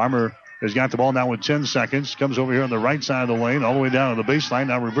 Farmer has got the ball now with 10 seconds. Comes over here on the right side of the lane, all the way down to the baseline.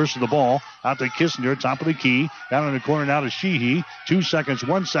 Now reverses the ball out to Kissinger, top of the key. Down in the corner now to Sheehy. 2 seconds,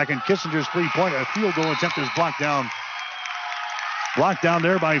 1 second. Kissinger's three-pointer field goal attempt is blocked down. Blocked down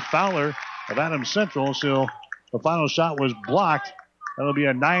there by Fowler of Adams Central. So the final shot was blocked. That'll be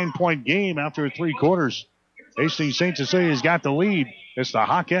a 9-point game after 3 quarters. Hastings St. Cecilia's got the lead. It's the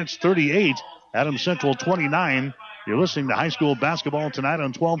Hawkettes 38, Adams Central 29. You're listening to high school basketball tonight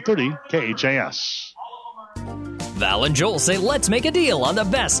on 1230 KHAS. Val and Joel say let's make a deal on the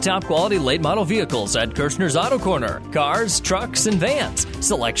best top-quality late-model vehicles at Kirshner's Auto Corner. Cars, trucks, and vans.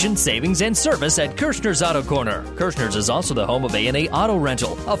 Selection, savings, and service at Kirshner's Auto Corner. Kirshner's is also the home of A&A Auto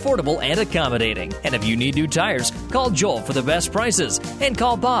Rental, affordable and accommodating. And if you need new tires, call Joel for the best prices. And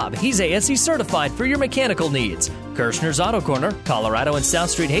call Bob. He's ASE certified for your mechanical needs. Kirshner's Auto Corner, Colorado and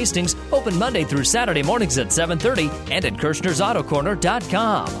South Street Hastings, open Monday through Saturday mornings at 7:30 and at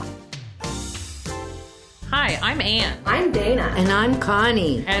Kirshner'sAutoCorner.com. Hi, I'm Ann. I'm Dana. And I'm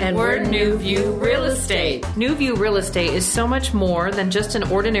Connie. And we're New View Real Estate. New View Real Estate is so much more than just an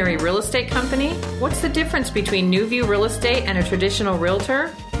ordinary real estate company. What's the difference between New View Real Estate and a traditional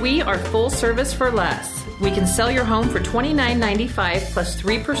realtor? We are full service for less. We can sell your home for $29.95 plus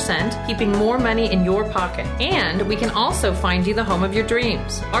 3%, keeping more money in your pocket. And we can also find you the home of your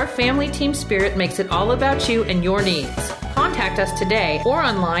dreams. Our family team spirit makes it all about you and your needs. Contact us today or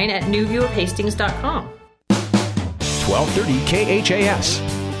online at newviewofhastings.com. 1230 KHAS.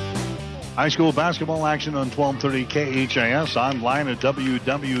 High school basketball action on 1230 KHAS. Online at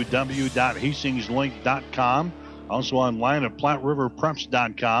www.hastingslink.com. Also online at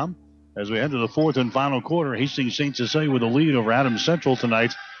PlatteRiverPreps.com. As we head to the fourth and final quarter, Hastings St. Cecilia with a lead over Adams Central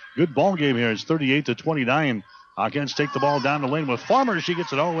tonight. Good ball game here. It's 38-29. Hawkins take the ball down the lane with Farmer. She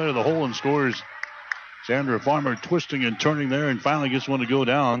gets it all the way to the hole and scores. Sandra Farmer twisting and turning there and finally gets one to go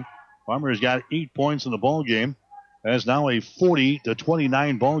down. Farmer has got 8 points in the ball game. That's now a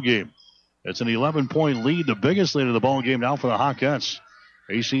 40-29 ball game. It's an 11-point lead, the biggest lead of the ball game now for the Hawkettes.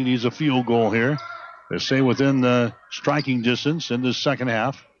 AC needs a field goal here. They stay within the striking distance in the second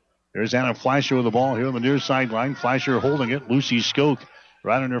half. There's Anna Fleischer with the ball here on the near sideline. Fleischer holding it. Lucy Skoke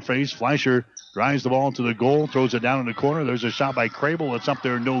right in her face. Fleischer drives the ball to the goal, throws it down in the corner. There's a shot by Crable. It's up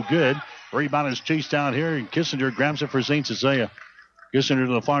there, no good. Rebound is chased down here, and Kissinger grabs it for St. Cecilia. Kissinger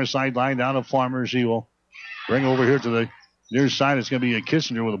to the far sideline, down to Farmer. She will bring over here to the near side. It's going to be a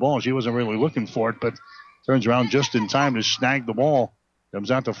Kissinger with the ball. She wasn't really looking for it, but turns around just in time to snag the ball.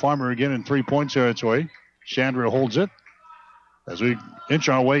 Comes out to Farmer again in 3-point territory. Chandra holds it. As we inch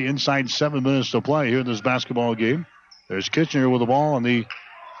our way inside 7 minutes to play here in this basketball game. There's Kissinger with the ball on the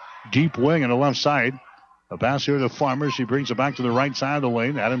deep wing on the left side. A pass here to Farmer. She brings it back to the right side of the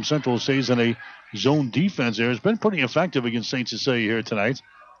lane. Adams Central stays in a zone defense there. It's been pretty effective against St. Cecilia here tonight.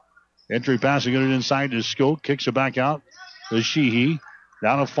 Entry pass, get it inside to Skoke. Kicks it back out to Sheehy.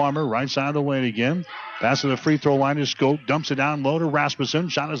 Down to Farmer, right side of the lane again. Pass to the free throw line to Skoke. Dumps it down low to Rasmussen.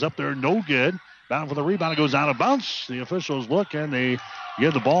 Shot is up there, no good. Down for the rebound, it goes out of bounds. The officials look and they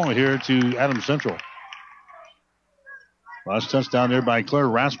give the ball here to Adams Central. Last touchdown there by Claire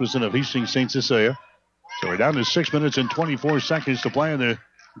Rasmussen of Hastings St. Cecilia. So we're down to 6 minutes and 24 seconds to play in the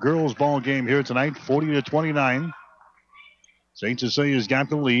girls' ball game here tonight, 40-29. St. Cecilia's got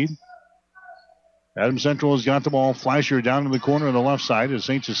the lead. Adams Central has got the ball. Fleischer down in the corner on the left side as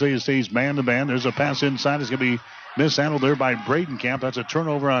St. Cecilia stays man-to-man. There's a pass inside. It's going to be mishandled there by Bradenkamp. That's a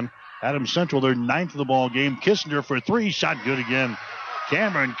turnover on Adams Central. Their ninth of the ball game. Kissinger for three. Shot good again.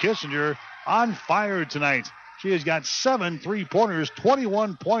 Cameron Kissinger on fire tonight. She has got 7 3-pointers,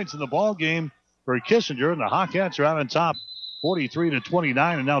 21 points in the ball game for Kissinger. And the Hawkettes are out on top,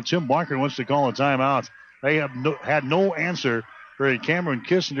 43-29. And now Tim Barker wants to call a timeout. They have had no answer for Cameron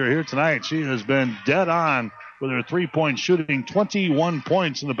Kissinger here tonight. She has been dead on with her 3-point shooting. 21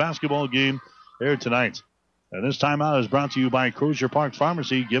 points in the basketball game here tonight. And this timeout is brought to you by Crozier Park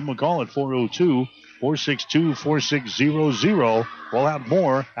Pharmacy. Give them a call at 402-462-4600. We'll have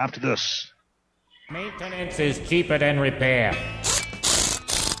more after this. Maintenance is cheaper than repair.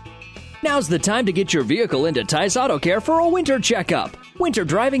 Now's the time to get your vehicle into Tice Auto Care for a winter checkup. Winter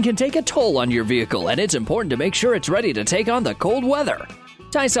driving can take a toll on your vehicle, and it's important to make sure it's ready to take on the cold weather.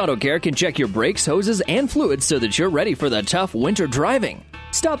 Tice Auto Care can check your brakes, hoses, and fluids so that you're ready for the tough winter driving.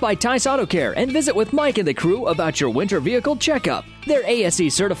 Stop by Tice Auto Care and visit with Mike and the crew about your winter vehicle checkup. They're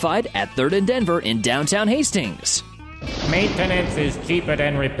ASE certified at 3rd and Denver in downtown Hastings. Maintenance is cheaper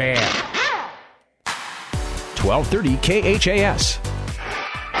than repair. 1230 KHAS.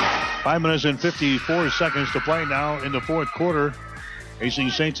 5 minutes and 54 seconds to play now in the fourth quarter.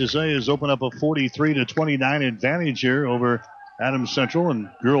 Hastings St. Cecilia has opened up a 43-29 advantage here over Adams Central and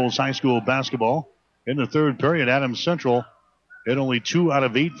girls high school basketball. In the third period, Adams Central hit only 2 out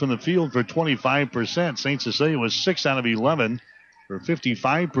of 8 from the field for 25%. St. Cecilia was 6 out of 11 for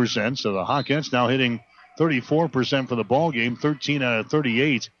 55%. So the Hawkettes now hitting 34% for the ball game, 13 out of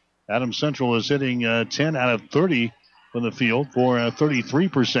 38. Adams Central is hitting 10 out of 30 from the field for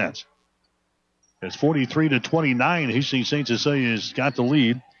 33%. It's 43-29. Hastings St. Cecilia's got the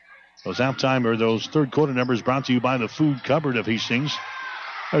lead. Those third quarter numbers brought to you by the food cupboard of Hastings.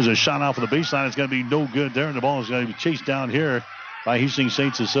 There's a shot off of the baseline. It's going to be no good there, and the ball is going to be chased down here by Hastings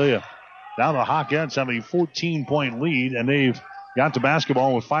St. Cecilia. Now the Hawkettes have a 14-point lead, and they've got the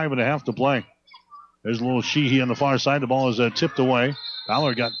basketball with 5.5 to play. There's a little Sheehy on the far side. The ball is tipped away.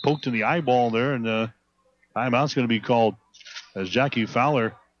 Fowler got poked in the eyeball there, and timeout's going to be called as Jackie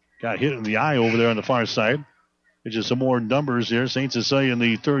Fowler got hit in the eye over there on the far side. It's just some more numbers here. St. Cecilia in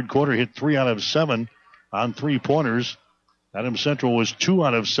the third quarter hit 3 out of 7 on three-pointers. Adams Central was 2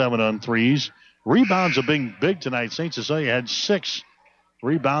 out of 7 on threes. Rebounds are being big tonight. St. Cecilia had 6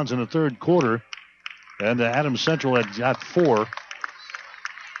 rebounds in the third quarter, and Adams Central had got 4.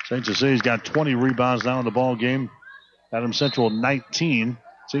 St. Cecilia's got 20 rebounds now in the ball game. Adams Central 19.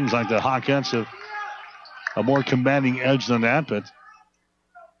 Seems like the Hawkettes have a more commanding edge than that, but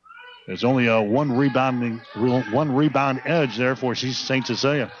there's only a one rebound edge there for St.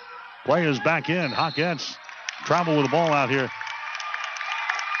 Cecilia. Play is back in. Hawkettes travel with the ball out here.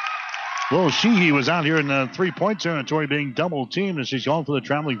 Will Sheehy was out here in the three-point territory being double-teamed, and she's gone for the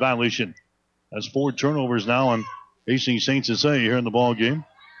traveling violation. That's 4 turnovers now on Hastings St. Cecilia here in the ball game.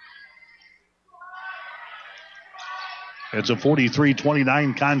 It's a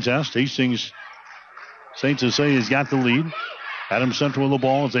 43-29 contest. Hastings St. Cecilia's got the lead. Adams Central with the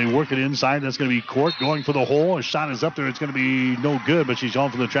ball as they work it inside. That's going to be Court going for the hole. A shot is up there. It's going to be no good, but she's on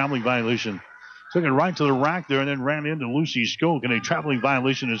for the traveling violation. Took it right to the rack there and then ran into Lucy Skoke, and a traveling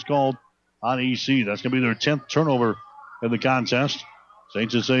violation is called on EC. That's going to be their 10th turnover in the contest. St.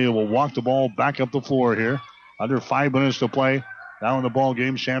 Cecilia will walk the ball back up the floor here. Under 5 minutes to play. Now in the ball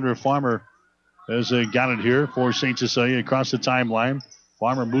game, Chandra Farmer has got it here for St. Cecilia across the timeline.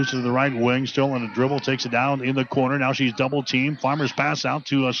 Farmer moves to the right wing, still on a dribble, takes it down in the corner. Now she's double-teamed. Farmer's pass out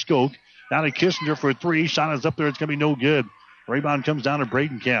to Skoke. Down to Kissinger for 3. Shot is up there. It's going to be no good. Rebound comes down to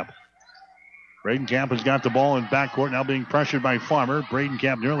Bradenkamp. Bradenkamp has got the ball in backcourt, now being pressured by Farmer.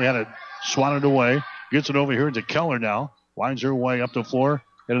 Bradenkamp nearly had it swatted away. Gets it over here to Keller now. Winds her way up the floor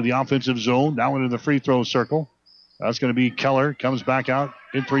into the offensive zone. Now into the free throw circle. That's going to be Keller. Comes back out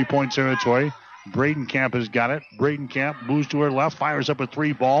in three-point territory. Bradenkamp has got it. Bradenkamp moves to her left, fires up a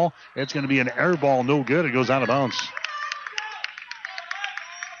 3 ball. It's going to be an air ball, no good. It goes out of bounds.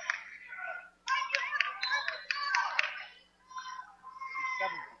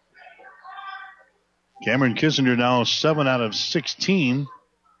 Cameron Kissinger now 7 out of 16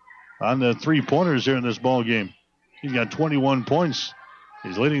 on the 3-pointers here in this ball game. He's got 21 points.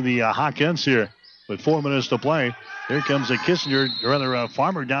 He's leading the Hawkins here with 4 minutes to play. Here comes a Kissinger,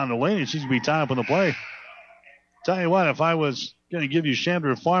 Farmer down the lane. He seems to be tied up on the play. Tell you what, if I was going to give you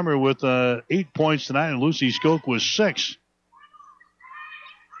Chandra Farmer with 8 points tonight and Lucy Skoke was 6.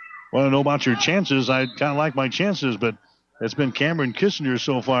 Want to know about your chances? I kind of like my chances, but it's been Cameron Kissinger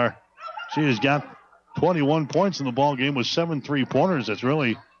so far. She has got 21 points in the ball game with 7 3-pointers. That's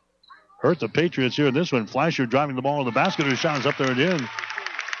really hurt the Patriots here in this one. Fleischer driving the ball to the basket. Her shot is up there and in.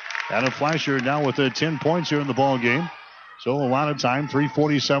 Adam Fleischer now with 10 points here in the ball game. So a lot of time,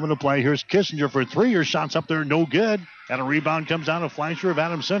 3:47 to play. Here's Kissinger for 3. Her shot's up there, no good. And a rebound comes down to Fleischer of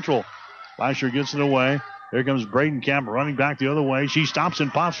Adams Central. Fleischer gets it away. Here comes Bradenkamp running back the other way. She stops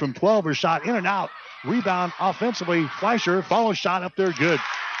and pops from 12. Her shot in and out. Rebound offensively. Fleischer, follow shot up there, good.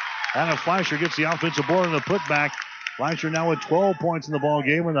 Adam Fleischer gets the offensive board and the putback. Fleischer now with 12 points in the ball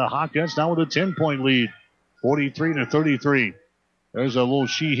game, and the Hawkins now with a 10-point lead, 43-33. There's a little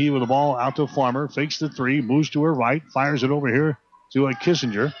Sheehy with the ball out to Farmer. Fakes the 3, moves to her right, fires it over here to a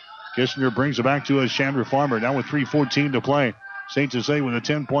Kissinger. Kissinger brings it back to a Chandra Farmer. Now with 3:14 to play. St. Cecilia with a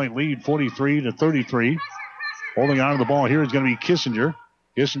 10-point lead, 43-33. Holding on to the ball here is going to be Kissinger.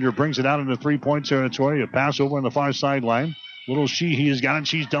 Kissinger brings it out into 3-point territory. A pass over on the far sideline. Little Sheehy has got it.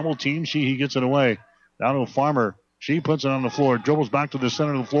 She's double-teamed. Sheehy gets it away. Down to Farmer. She puts it on the floor. Dribbles back to the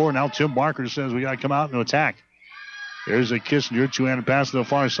center of the floor. Now Tim Barker says we got to come out and attack. There's a Kissinger. Two-handed pass to the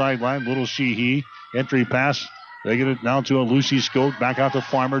far sideline. Little Sheehy. Entry pass. They get it now to a Lucy Skoke. Back out to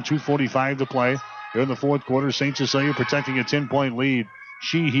Farmer. 2:45 to play. Here in the fourth quarter, St. Cecilia protecting a 10-point lead.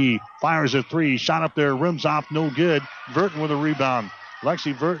 Sheehy fires a 3. Shot up there. Rims off. No good. Verton with a rebound.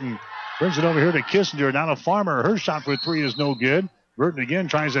 Lexi Verton brings it over here to Kissinger. Now to Farmer. Her shot for 3 is no good. Verton again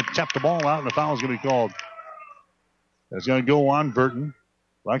tries to tap the ball out, and the foul is going to be called. It's going to go on Burton.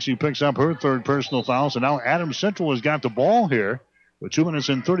 Lexi picks up her third personal foul. So now Adams Central has got the ball here with 2 minutes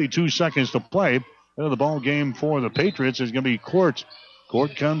and 32 seconds to play. The ball game for the Patriots is going to be Court.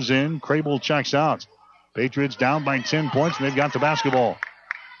 Court comes in. Crable checks out. Patriots down by 10 points, and they've got the basketball.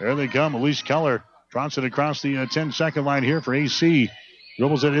 There they come. Elise Keller trots it across the 10-second line here for AC.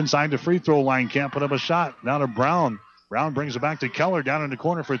 Dribbles it inside the free throw line. Can't put up a shot. Now to Brown. Brown brings it back to Keller down in the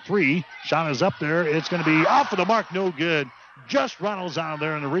corner for three. Shot is up there. It's going to be off of the mark. No good. Just runnels out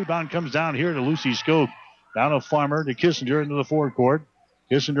there, and the rebound comes down here to Lucy Skoke. Down to Farmer to Kissinger into the forecourt.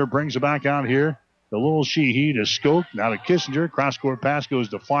 Kissinger brings it back out here. The little Sheehy to Skoke. Now to Kissinger. Cross-court pass goes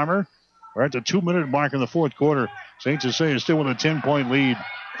to Farmer. We're at the 2-minute mark in the fourth quarter. St. Cecilia is still with a 10-point lead,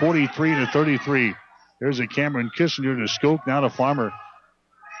 43-33. There's a Cameron Kissinger to Skoke. Now to Farmer.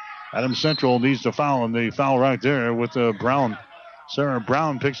 Adams Central needs to foul, and they foul right there with Brown. Sarah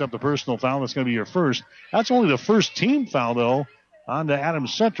Brown picks up the personal foul. That's going to be your first. That's only the first team foul, though, on the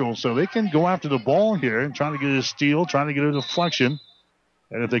Adams Central. So they can go after the ball here and try to get a steal, trying to get a deflection.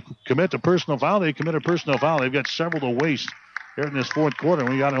 And if they commit a personal foul, they commit a personal foul. They've got several to waste here in this fourth quarter.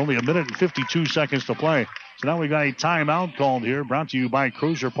 We got only 1 minute and 52 seconds to play. So now we got a timeout called here, brought to you by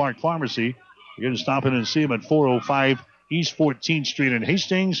Crozier Park Pharmacy. You're going to stop in and see them at 405 East 14th Street in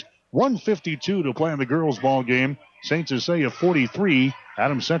Hastings. 1:52 to play in the girls' ball game. St. Cecilia 43,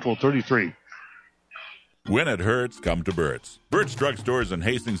 Adams Central 33. When it hurts, come to Burt's. Burt's Drug Stores in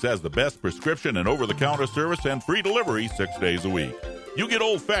Hastings has the best prescription and over-the-counter service and free delivery 6 days a week. You get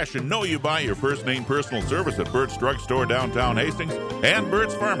old-fashioned, know you buy your first name personal service at Burt's Drug Store downtown Hastings and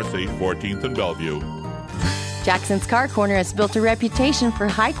Burt's Pharmacy, 14th and Bellevue. Jackson's Car Corner has built a reputation for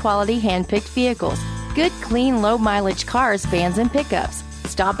high-quality hand-picked vehicles. Good, clean, low-mileage cars, vans, and pickups.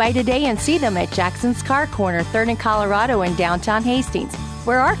 Stop by today and see them at Jackson's Car Corner, 3rd and Colorado in downtown Hastings,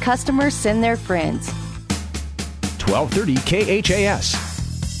 where our customers send their friends. 1230 KHAS.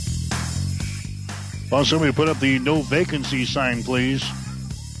 Well, somebody put up the no vacancy sign, please.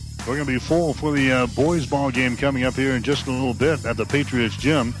 We're going to be full for the boys ball game coming up here in just a little bit at the Patriots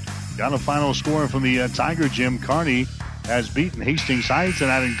Gym. Got a final score from the Tiger Gym. Kearney has beaten Hastings High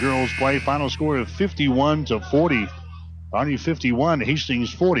tonight in girls play. Final score of 51-40. Kearney 51,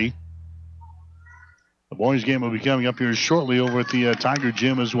 Hastings 40. The boys game will be coming up here shortly over at the Tiger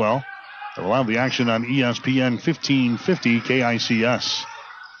Gym as well. We'll have the action on ESPN 1550 KICS.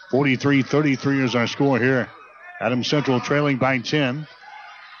 43-33 is our score here. Adams Central trailing by 10.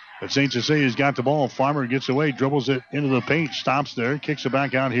 But St. Cecilia's got the ball. Farmer gets away, dribbles it into the paint, stops there, kicks it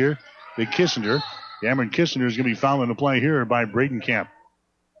back out here to Kissinger. Cameron Kissinger is going to be fouled in the play here by Bradenkamp.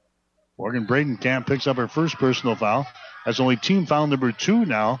 Morgan Bradenkamp picks up her first personal foul. That's only team foul number 2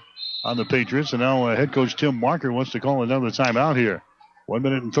 now on the Patriots. And now head coach Tim Marker wants to call another timeout here. 1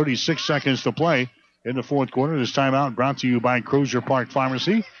 minute and 36 seconds to play in the fourth quarter. This timeout brought to you by Crozier Park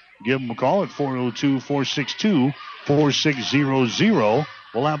Pharmacy. Give them a call at 402-462-4600.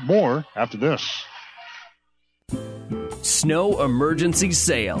 We'll have more after this. Snow emergency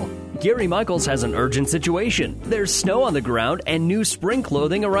sale. Gary Michaels has an urgent situation. There's snow on the ground and new spring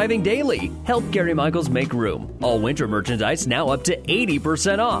clothing arriving daily. Help Gary Michaels make room. All winter merchandise now up to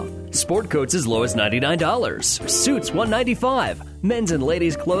 80% off. Sport coats as low as $99. Suits $195. Men's and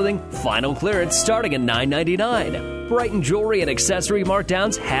ladies clothing final clearance starting at $9.99. Brighton jewelry and accessory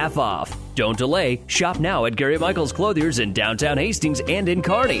markdowns half off. Don't delay. Shop now at Gary Michaels Clothiers in downtown Hastings and in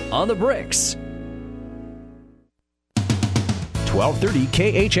Kearney on the Bricks.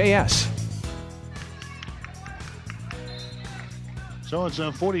 1230 KHAS. So it's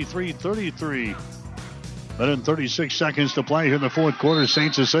 43-33. 136 seconds to play here in the fourth quarter.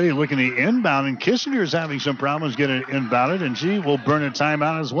 St. Cecilia looking to inbound, and Kissinger's having some problems getting inbounded, and she will burn a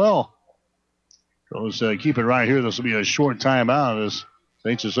timeout as well. So let's keep it right here. This will be a short timeout as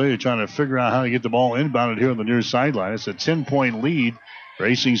St. Cecilia trying to figure out how to get the ball inbounded here on the near sideline. It's a 10-point lead for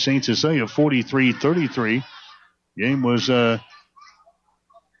AC St. Cecilia, 43-33. Game was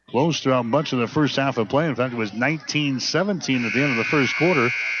close throughout much of the first half of play. In fact, it was 19-17 at the end of the first quarter.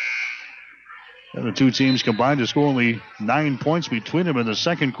 And the two teams combined to score only 9 points between them in the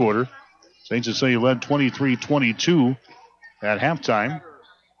second quarter. St. Cecilia led 23-22 at halftime.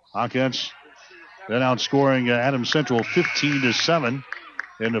 Hawkettes then outscoring Adams Central 15-7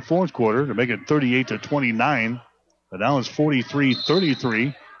 in the fourth quarter to make it 38-29. But now it's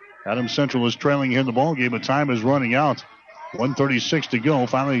 43-33. Adams Central is trailing here in the ball game, but time is running out. 1:36 to go.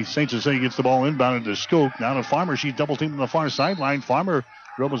 Finally, St. Cecilia gets the ball inbounded to Skoke. Now to Farmer. She's double teamed on the far sideline. Farmer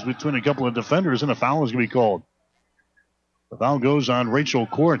dribbles between a couple of defenders, and a foul is going to be called. The foul goes on Rachel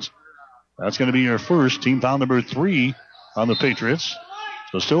Court. That's going to be her first. Team foul number 3 on the Patriots.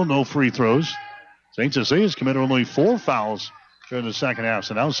 So still no free throws. St. Cecilia's committed only 4 fouls during the second half.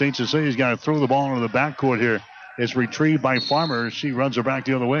 So now St. Cecilia's got to throw the ball into the backcourt here. It's retrieved by Farmer. She runs her back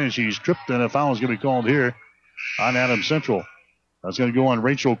the other way, and she's tripped, and a foul is going to be called here on Adams Central. That's going to go on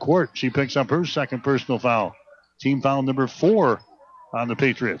Rachel Court. She picks up her second personal foul. Team foul number 4 on the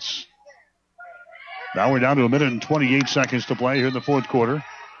Patriots. Now we're down to 1 minute and 28 seconds to play here in the fourth quarter.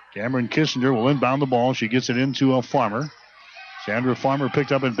 Cameron Kissinger will inbound the ball. She gets it into a Farmer. Sandra Farmer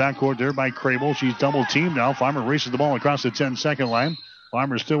picked up in backcourt there by Crable. She's double teamed now. Farmer races the ball across the 10-second line.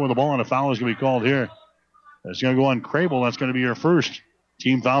 Farmer still with the ball, and a foul is going to be called here. It's going to go on Crable. That's going to be her first.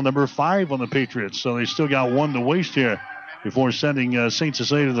 Team foul number 5 on the Patriots. So they still got 1 to waste here before sending St.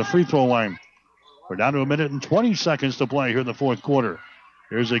 Cecilia to the free throw line. We're down to 1 minute and 20 seconds to play here in the fourth quarter.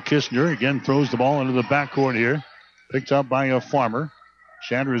 Here's a Kissinger. Again, throws the ball into the backcourt here. Picked up by a Farmer.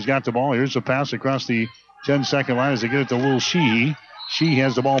 Chandra's got the ball. Here's a pass across the 10-second line as they get it to Lil Sheehy. She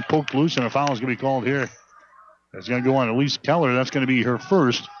has the ball poked loose, and a foul is going to be called here. That's going to go on Elise Keller. That's going to be her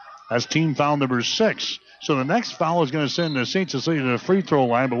first. That's team foul number 6. So the next foul is going to send St. Cecilia to the free throw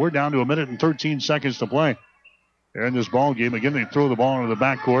line, but we're down to 1 minute and 13 seconds to play. They're in this ball game. Again, they throw the ball into the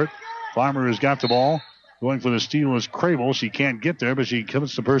backcourt. Farmer has got the ball. Going for the steal is Crable. She can't get there, but she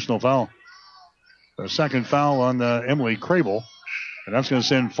commits the personal foul. The second foul on Emily Crable. And that's going to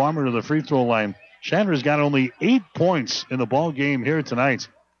send Farmer to the free throw line. Chandra's got only 8 points in the ball game here tonight.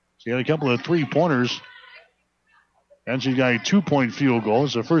 She had a couple of 3-pointers. And she got a 2-point field goal.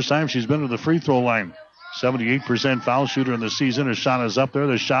 It's the first time she's been to the free throw line. 78% foul shooter in the season. Her shot is up there.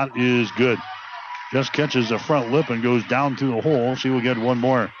 The shot is good. Just catches the front lip and goes down through the hole. She will get 1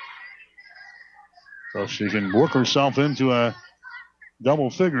 more. So she can work herself into a double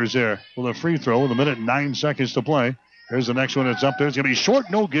figures there with a free throw with 1 minute and 9 seconds to play. Here's the next one that's up there. It's going to be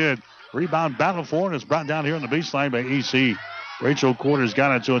short, no good. Rebound battle for, and it's brought down here on the baseline by AC. Rachel Quarters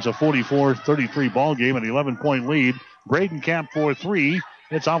got it, so it's a 44-33 ball game, an 11-point lead. Braden Camp for 3.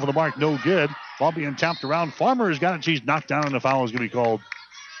 It's off of the mark, no good. Ball being tapped around. Farmer has got it. She's knocked down, and the foul is going to be called.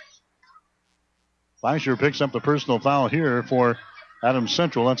 Fleischer picks up the personal foul here for Adams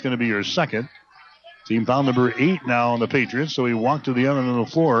Central. That's going to be her second. Team foul number 8 now on the Patriots, so he walked to the other end of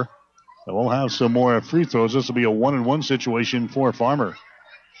the floor. And we'll have some more free throws. This will be a 1-and-1 situation for Farmer.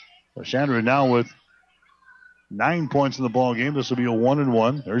 Chandra now with 9 points in the ball game. This will be a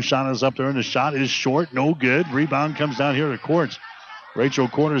 1-and-1. Her shot is up there, and the shot is short. No good. Rebound comes down here to Courts. Rachel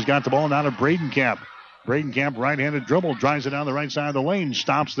Quarters got the ball now to Bradenkamp. Bradenkamp, right-handed dribble, drives it down the right side of the lane.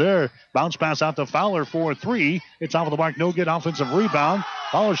 Stops there. Bounce pass out to Fowler for 3. It's off of the mark. No good. Offensive rebound.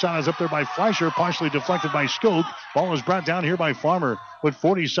 Fowler shot is up there by Fleischer, partially deflected by Skoke. Ball is brought down here by Farmer with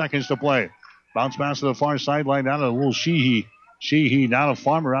 40 seconds to play. Bounce pass to the far sideline down to Lil Sheehy. Sheehy now to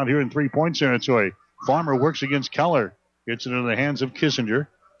Farmer out here in 3-point territory. Farmer works against Keller. Gets it into the hands of Kissinger.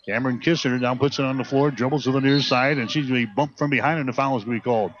 Cameron Kissinger now puts it on the floor, dribbles to the near side, and she's going to be bumped from behind, and the foul is going to be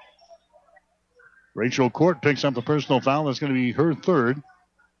called. Rachel Court picks up the personal foul. That's going to be her third,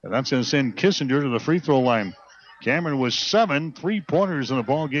 and that's going to send Kissinger to the free throw line. Cameron with 7 3-pointers in the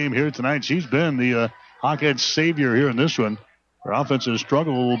ball game here tonight. She's been the Hawkhead savior here in this one. Her offense has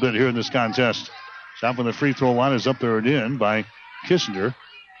struggled a little bit here in this contest. Shot from the free throw line is up there and in by Kissinger.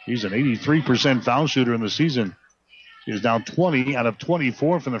 He's an 83% foul shooter in the season. She is now 20 out of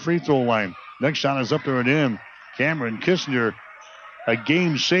 24 from the free throw line. Next shot is up there and in. Cameron Kissinger, a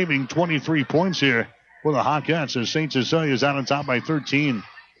game-saving 23 points here for the Hawkettes as St. Cecilia is out on top by 13.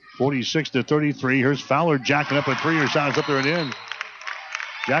 46-33. Here's Fowler jacking up a 3. Her shot is up there and in.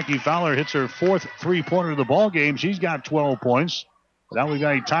 Jackie Fowler hits her 4th 3-pointer of the ball game. She's got 12 points. Now we've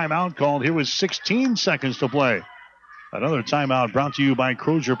got a timeout called here with 16 seconds to play. Another timeout brought to you by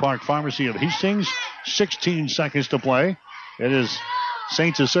Crozier Park Pharmacy of Hastings. 16 seconds to play. It is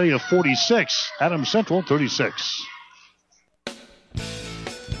St. Cecilia 46, Adams Central 36.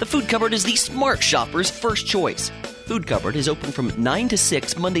 The Food Cupboard is the smart shopper's first choice. Food Cupboard is open from 9 to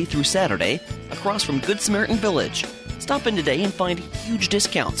 6 Monday through Saturday across from Good Samaritan Village. Stop in today and find huge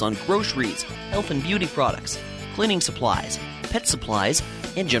discounts on groceries, health and beauty products, cleaning supplies, pet supplies,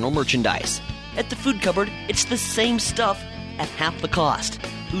 and general merchandise. At the Food Cupboard, it's the same stuff at half the cost.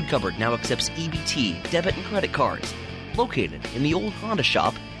 Food Cupboard now accepts EBT, debit, and credit cards. Located in the old Honda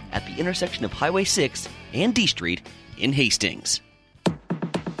shop at the intersection of Highway 6 and D Street in Hastings.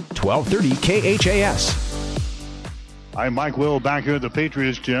 1230 KHAS. I'm Mike Will back here at the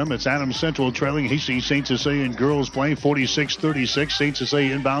Patriots gym. It's Adams Central trailing Hastings St. Cecilia in girls play 46-36. St.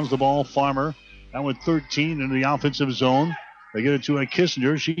 Cecilia inbounds the ball. Farmer now with 13 in the offensive zone. They get it to a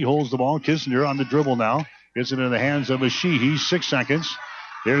Kissinger. She holds the ball. Kissinger on the dribble now. Gets it in the hands of a Sheehy. 6 seconds.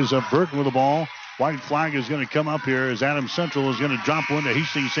 Here's a Burton with the ball White flag is going to come up here as Adams Central is going to drop one to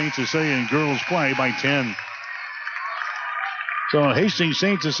Hastings St. Cecilia in girls play by 10. So Hastings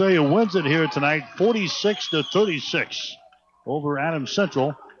St. Cecilia wins it here tonight, 46-36 over Adams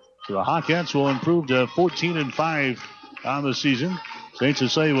Central. So the Hawkettes will improve to 14-5 on the season. St.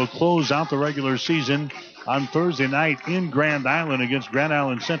 Cecilia will close out the regular season on Thursday night in Grand Island against Grand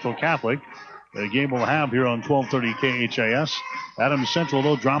Island Central Catholic. The game will have here on 1230 KHAS. Adams Central,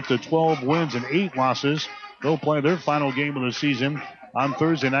 they'll drop to 12 wins and 8 losses. They'll play their final game of the season on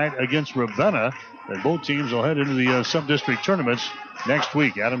Thursday night against Ravenna. And both teams will head into the sub-district tournaments next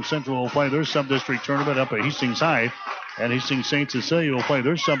week. Adams Central will play their sub-district tournament up at Hastings High. And Hastings St. Cecilia will play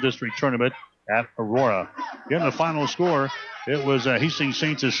their sub-district tournament at Aurora. Again, the final score, it was Hastings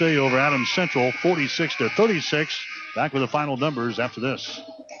St. Cecilia over Adams Central, 46-36. Back with the final numbers after this.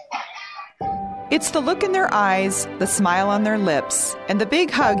 It's the look in their eyes, the smile on their lips, and the big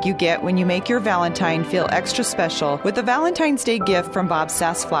hug you get when you make your Valentine feel extra special with a Valentine's Day gift from Bob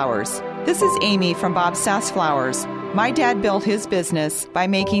Sass Flowers. This is Amy from Bob Sass Flowers. My dad built his business by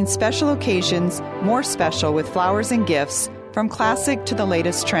making special occasions more special with flowers and gifts, from classic to the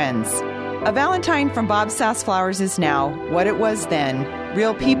latest trends. A Valentine from Bob Sass Flowers is now what it was then.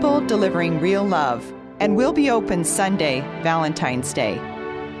 Real people delivering real love. And we'll be open Sunday, Valentine's Day.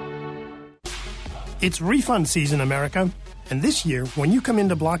 It's refund season, America. And this year, when you come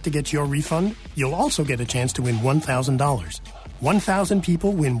into Block to get your refund, you'll also get a chance to win $1,000. 1,000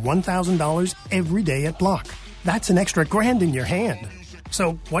 people win $1,000 every day at Block. That's an extra $1,000 in your hand.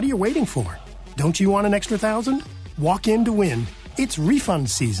 So what are you waiting for? Don't you want an extra $1,000? Walk in to win. It's refund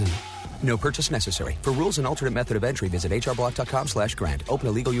season. No purchase necessary. For rules and alternate method of entry, visit hrblock.com/grant. Open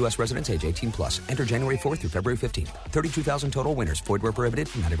to legal U.S. residents age 18+. Enter January 4th through February 15th. 32,000 total winners. Void where prohibited.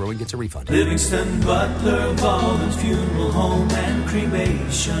 Not everyone gets a refund. Livingston Butler Volvins Funeral Home and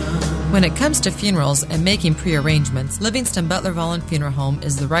Cremation. When it comes to funerals and making pre-arrangements, Livingston Butler Volvin Funeral Home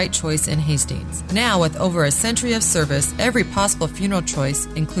is the right choice in Hastings. Now, with over a century of service, every possible funeral choice,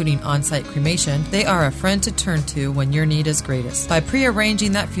 including on-site cremation, they are a friend to turn to when your need is greatest. By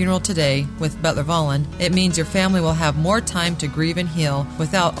pre-arranging that funeral today with Butler Volvin, it means your family will have more time to grieve and heal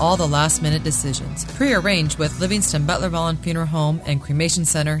without all the last-minute decisions. Pre-arrange with Livingston Butler Volvin Funeral Home and Cremation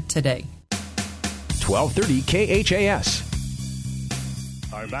Center today. 1230 KHAS.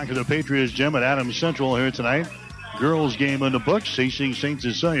 All right, back to the Patriots Gym at Adams Central here tonight. Girls game in the books. Hastings St.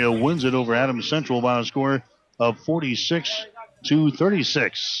 Cecilia wins it over Adams Central by a score of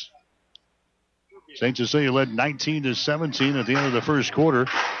 46-36. St. Cecilia led 19-17 at the end of the first quarter.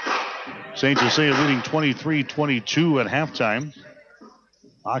 St. Cecilia leading 23-22 at halftime.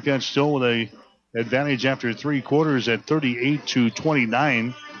 Hawkins still with a advantage after 3 quarters at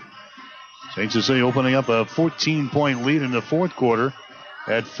 38-29. St. Cecilia opening up a 14-point lead in the fourth quarter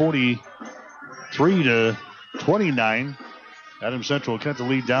at 43-29. Adams Central cut the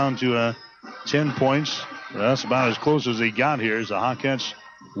lead down to 10 points. That's about as close as they got here as the Hawkins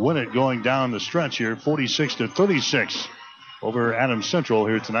win it going down the stretch here, 46-36 over Adams Central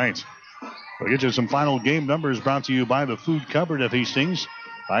here tonight. We'll get you some final game numbers brought to you by the Food Cupboard of Hastings.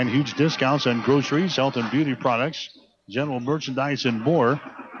 Find huge discounts on groceries, health and beauty products, general merchandise, and more.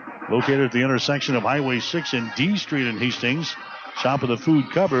 Located at the intersection of Highway 6 and D Street in Hastings. Shop at the Food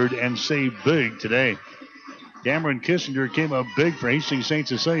Cupboard and save big today. Cameron Kissinger came up big for Hastings St.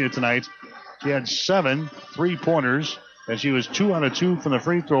 Cecilia tonight. She had 7 3-pointers, and she was 2 out of 2 from the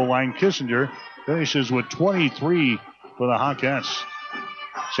free throw line. Kissinger finishes with 23 for the Hawkettes.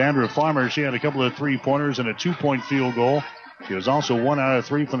 Sandra Farmer, she had a couple of 3-pointers and a 2-point field goal. She was also 1 out of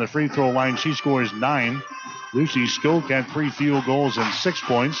 3 from the free throw line. She scores 9. Lucy Skoke had 3 field goals and 6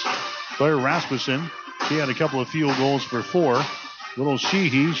 points. Claire Rasmussen, she had a couple of field goals for 4. Little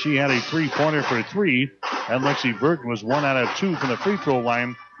Sheehy, she had a 3-pointer for 3. And Lexi Burton was 1 out of 2 from the free throw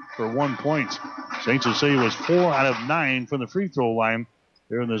line for 1 point. St. Cecilia was 4 out of 9 from the free throw line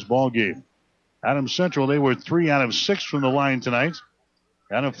here in this ball game. Adams Central, they were 3 out of 6 from the line tonight.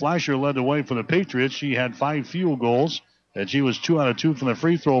 Anna Fleischer led the way for the Patriots. She had 5 field goals, and she was 2 out of 2 from the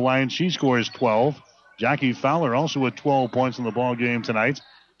free throw line. She scores 12. Jackie Fowler also with 12 points in the ball game tonight.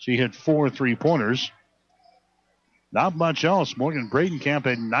 She hit 4 3-pointers. Not much else. Morgan Bradenkamp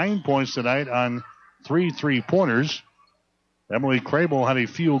had 9 points tonight on 3 3-pointers. Emily Crable had a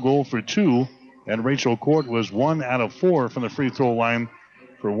field goal for 2, and Rachel Court was 1 out of 4 from the free throw line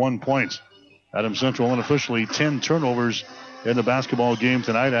for 1 point. Adams Central unofficially 10 turnovers in the basketball game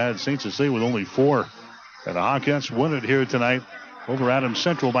tonight. I had St. Cecilia with only 4. And the Hawkettes win it here tonight over Adams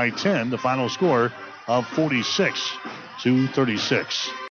Central by 10. The final score of 46-36.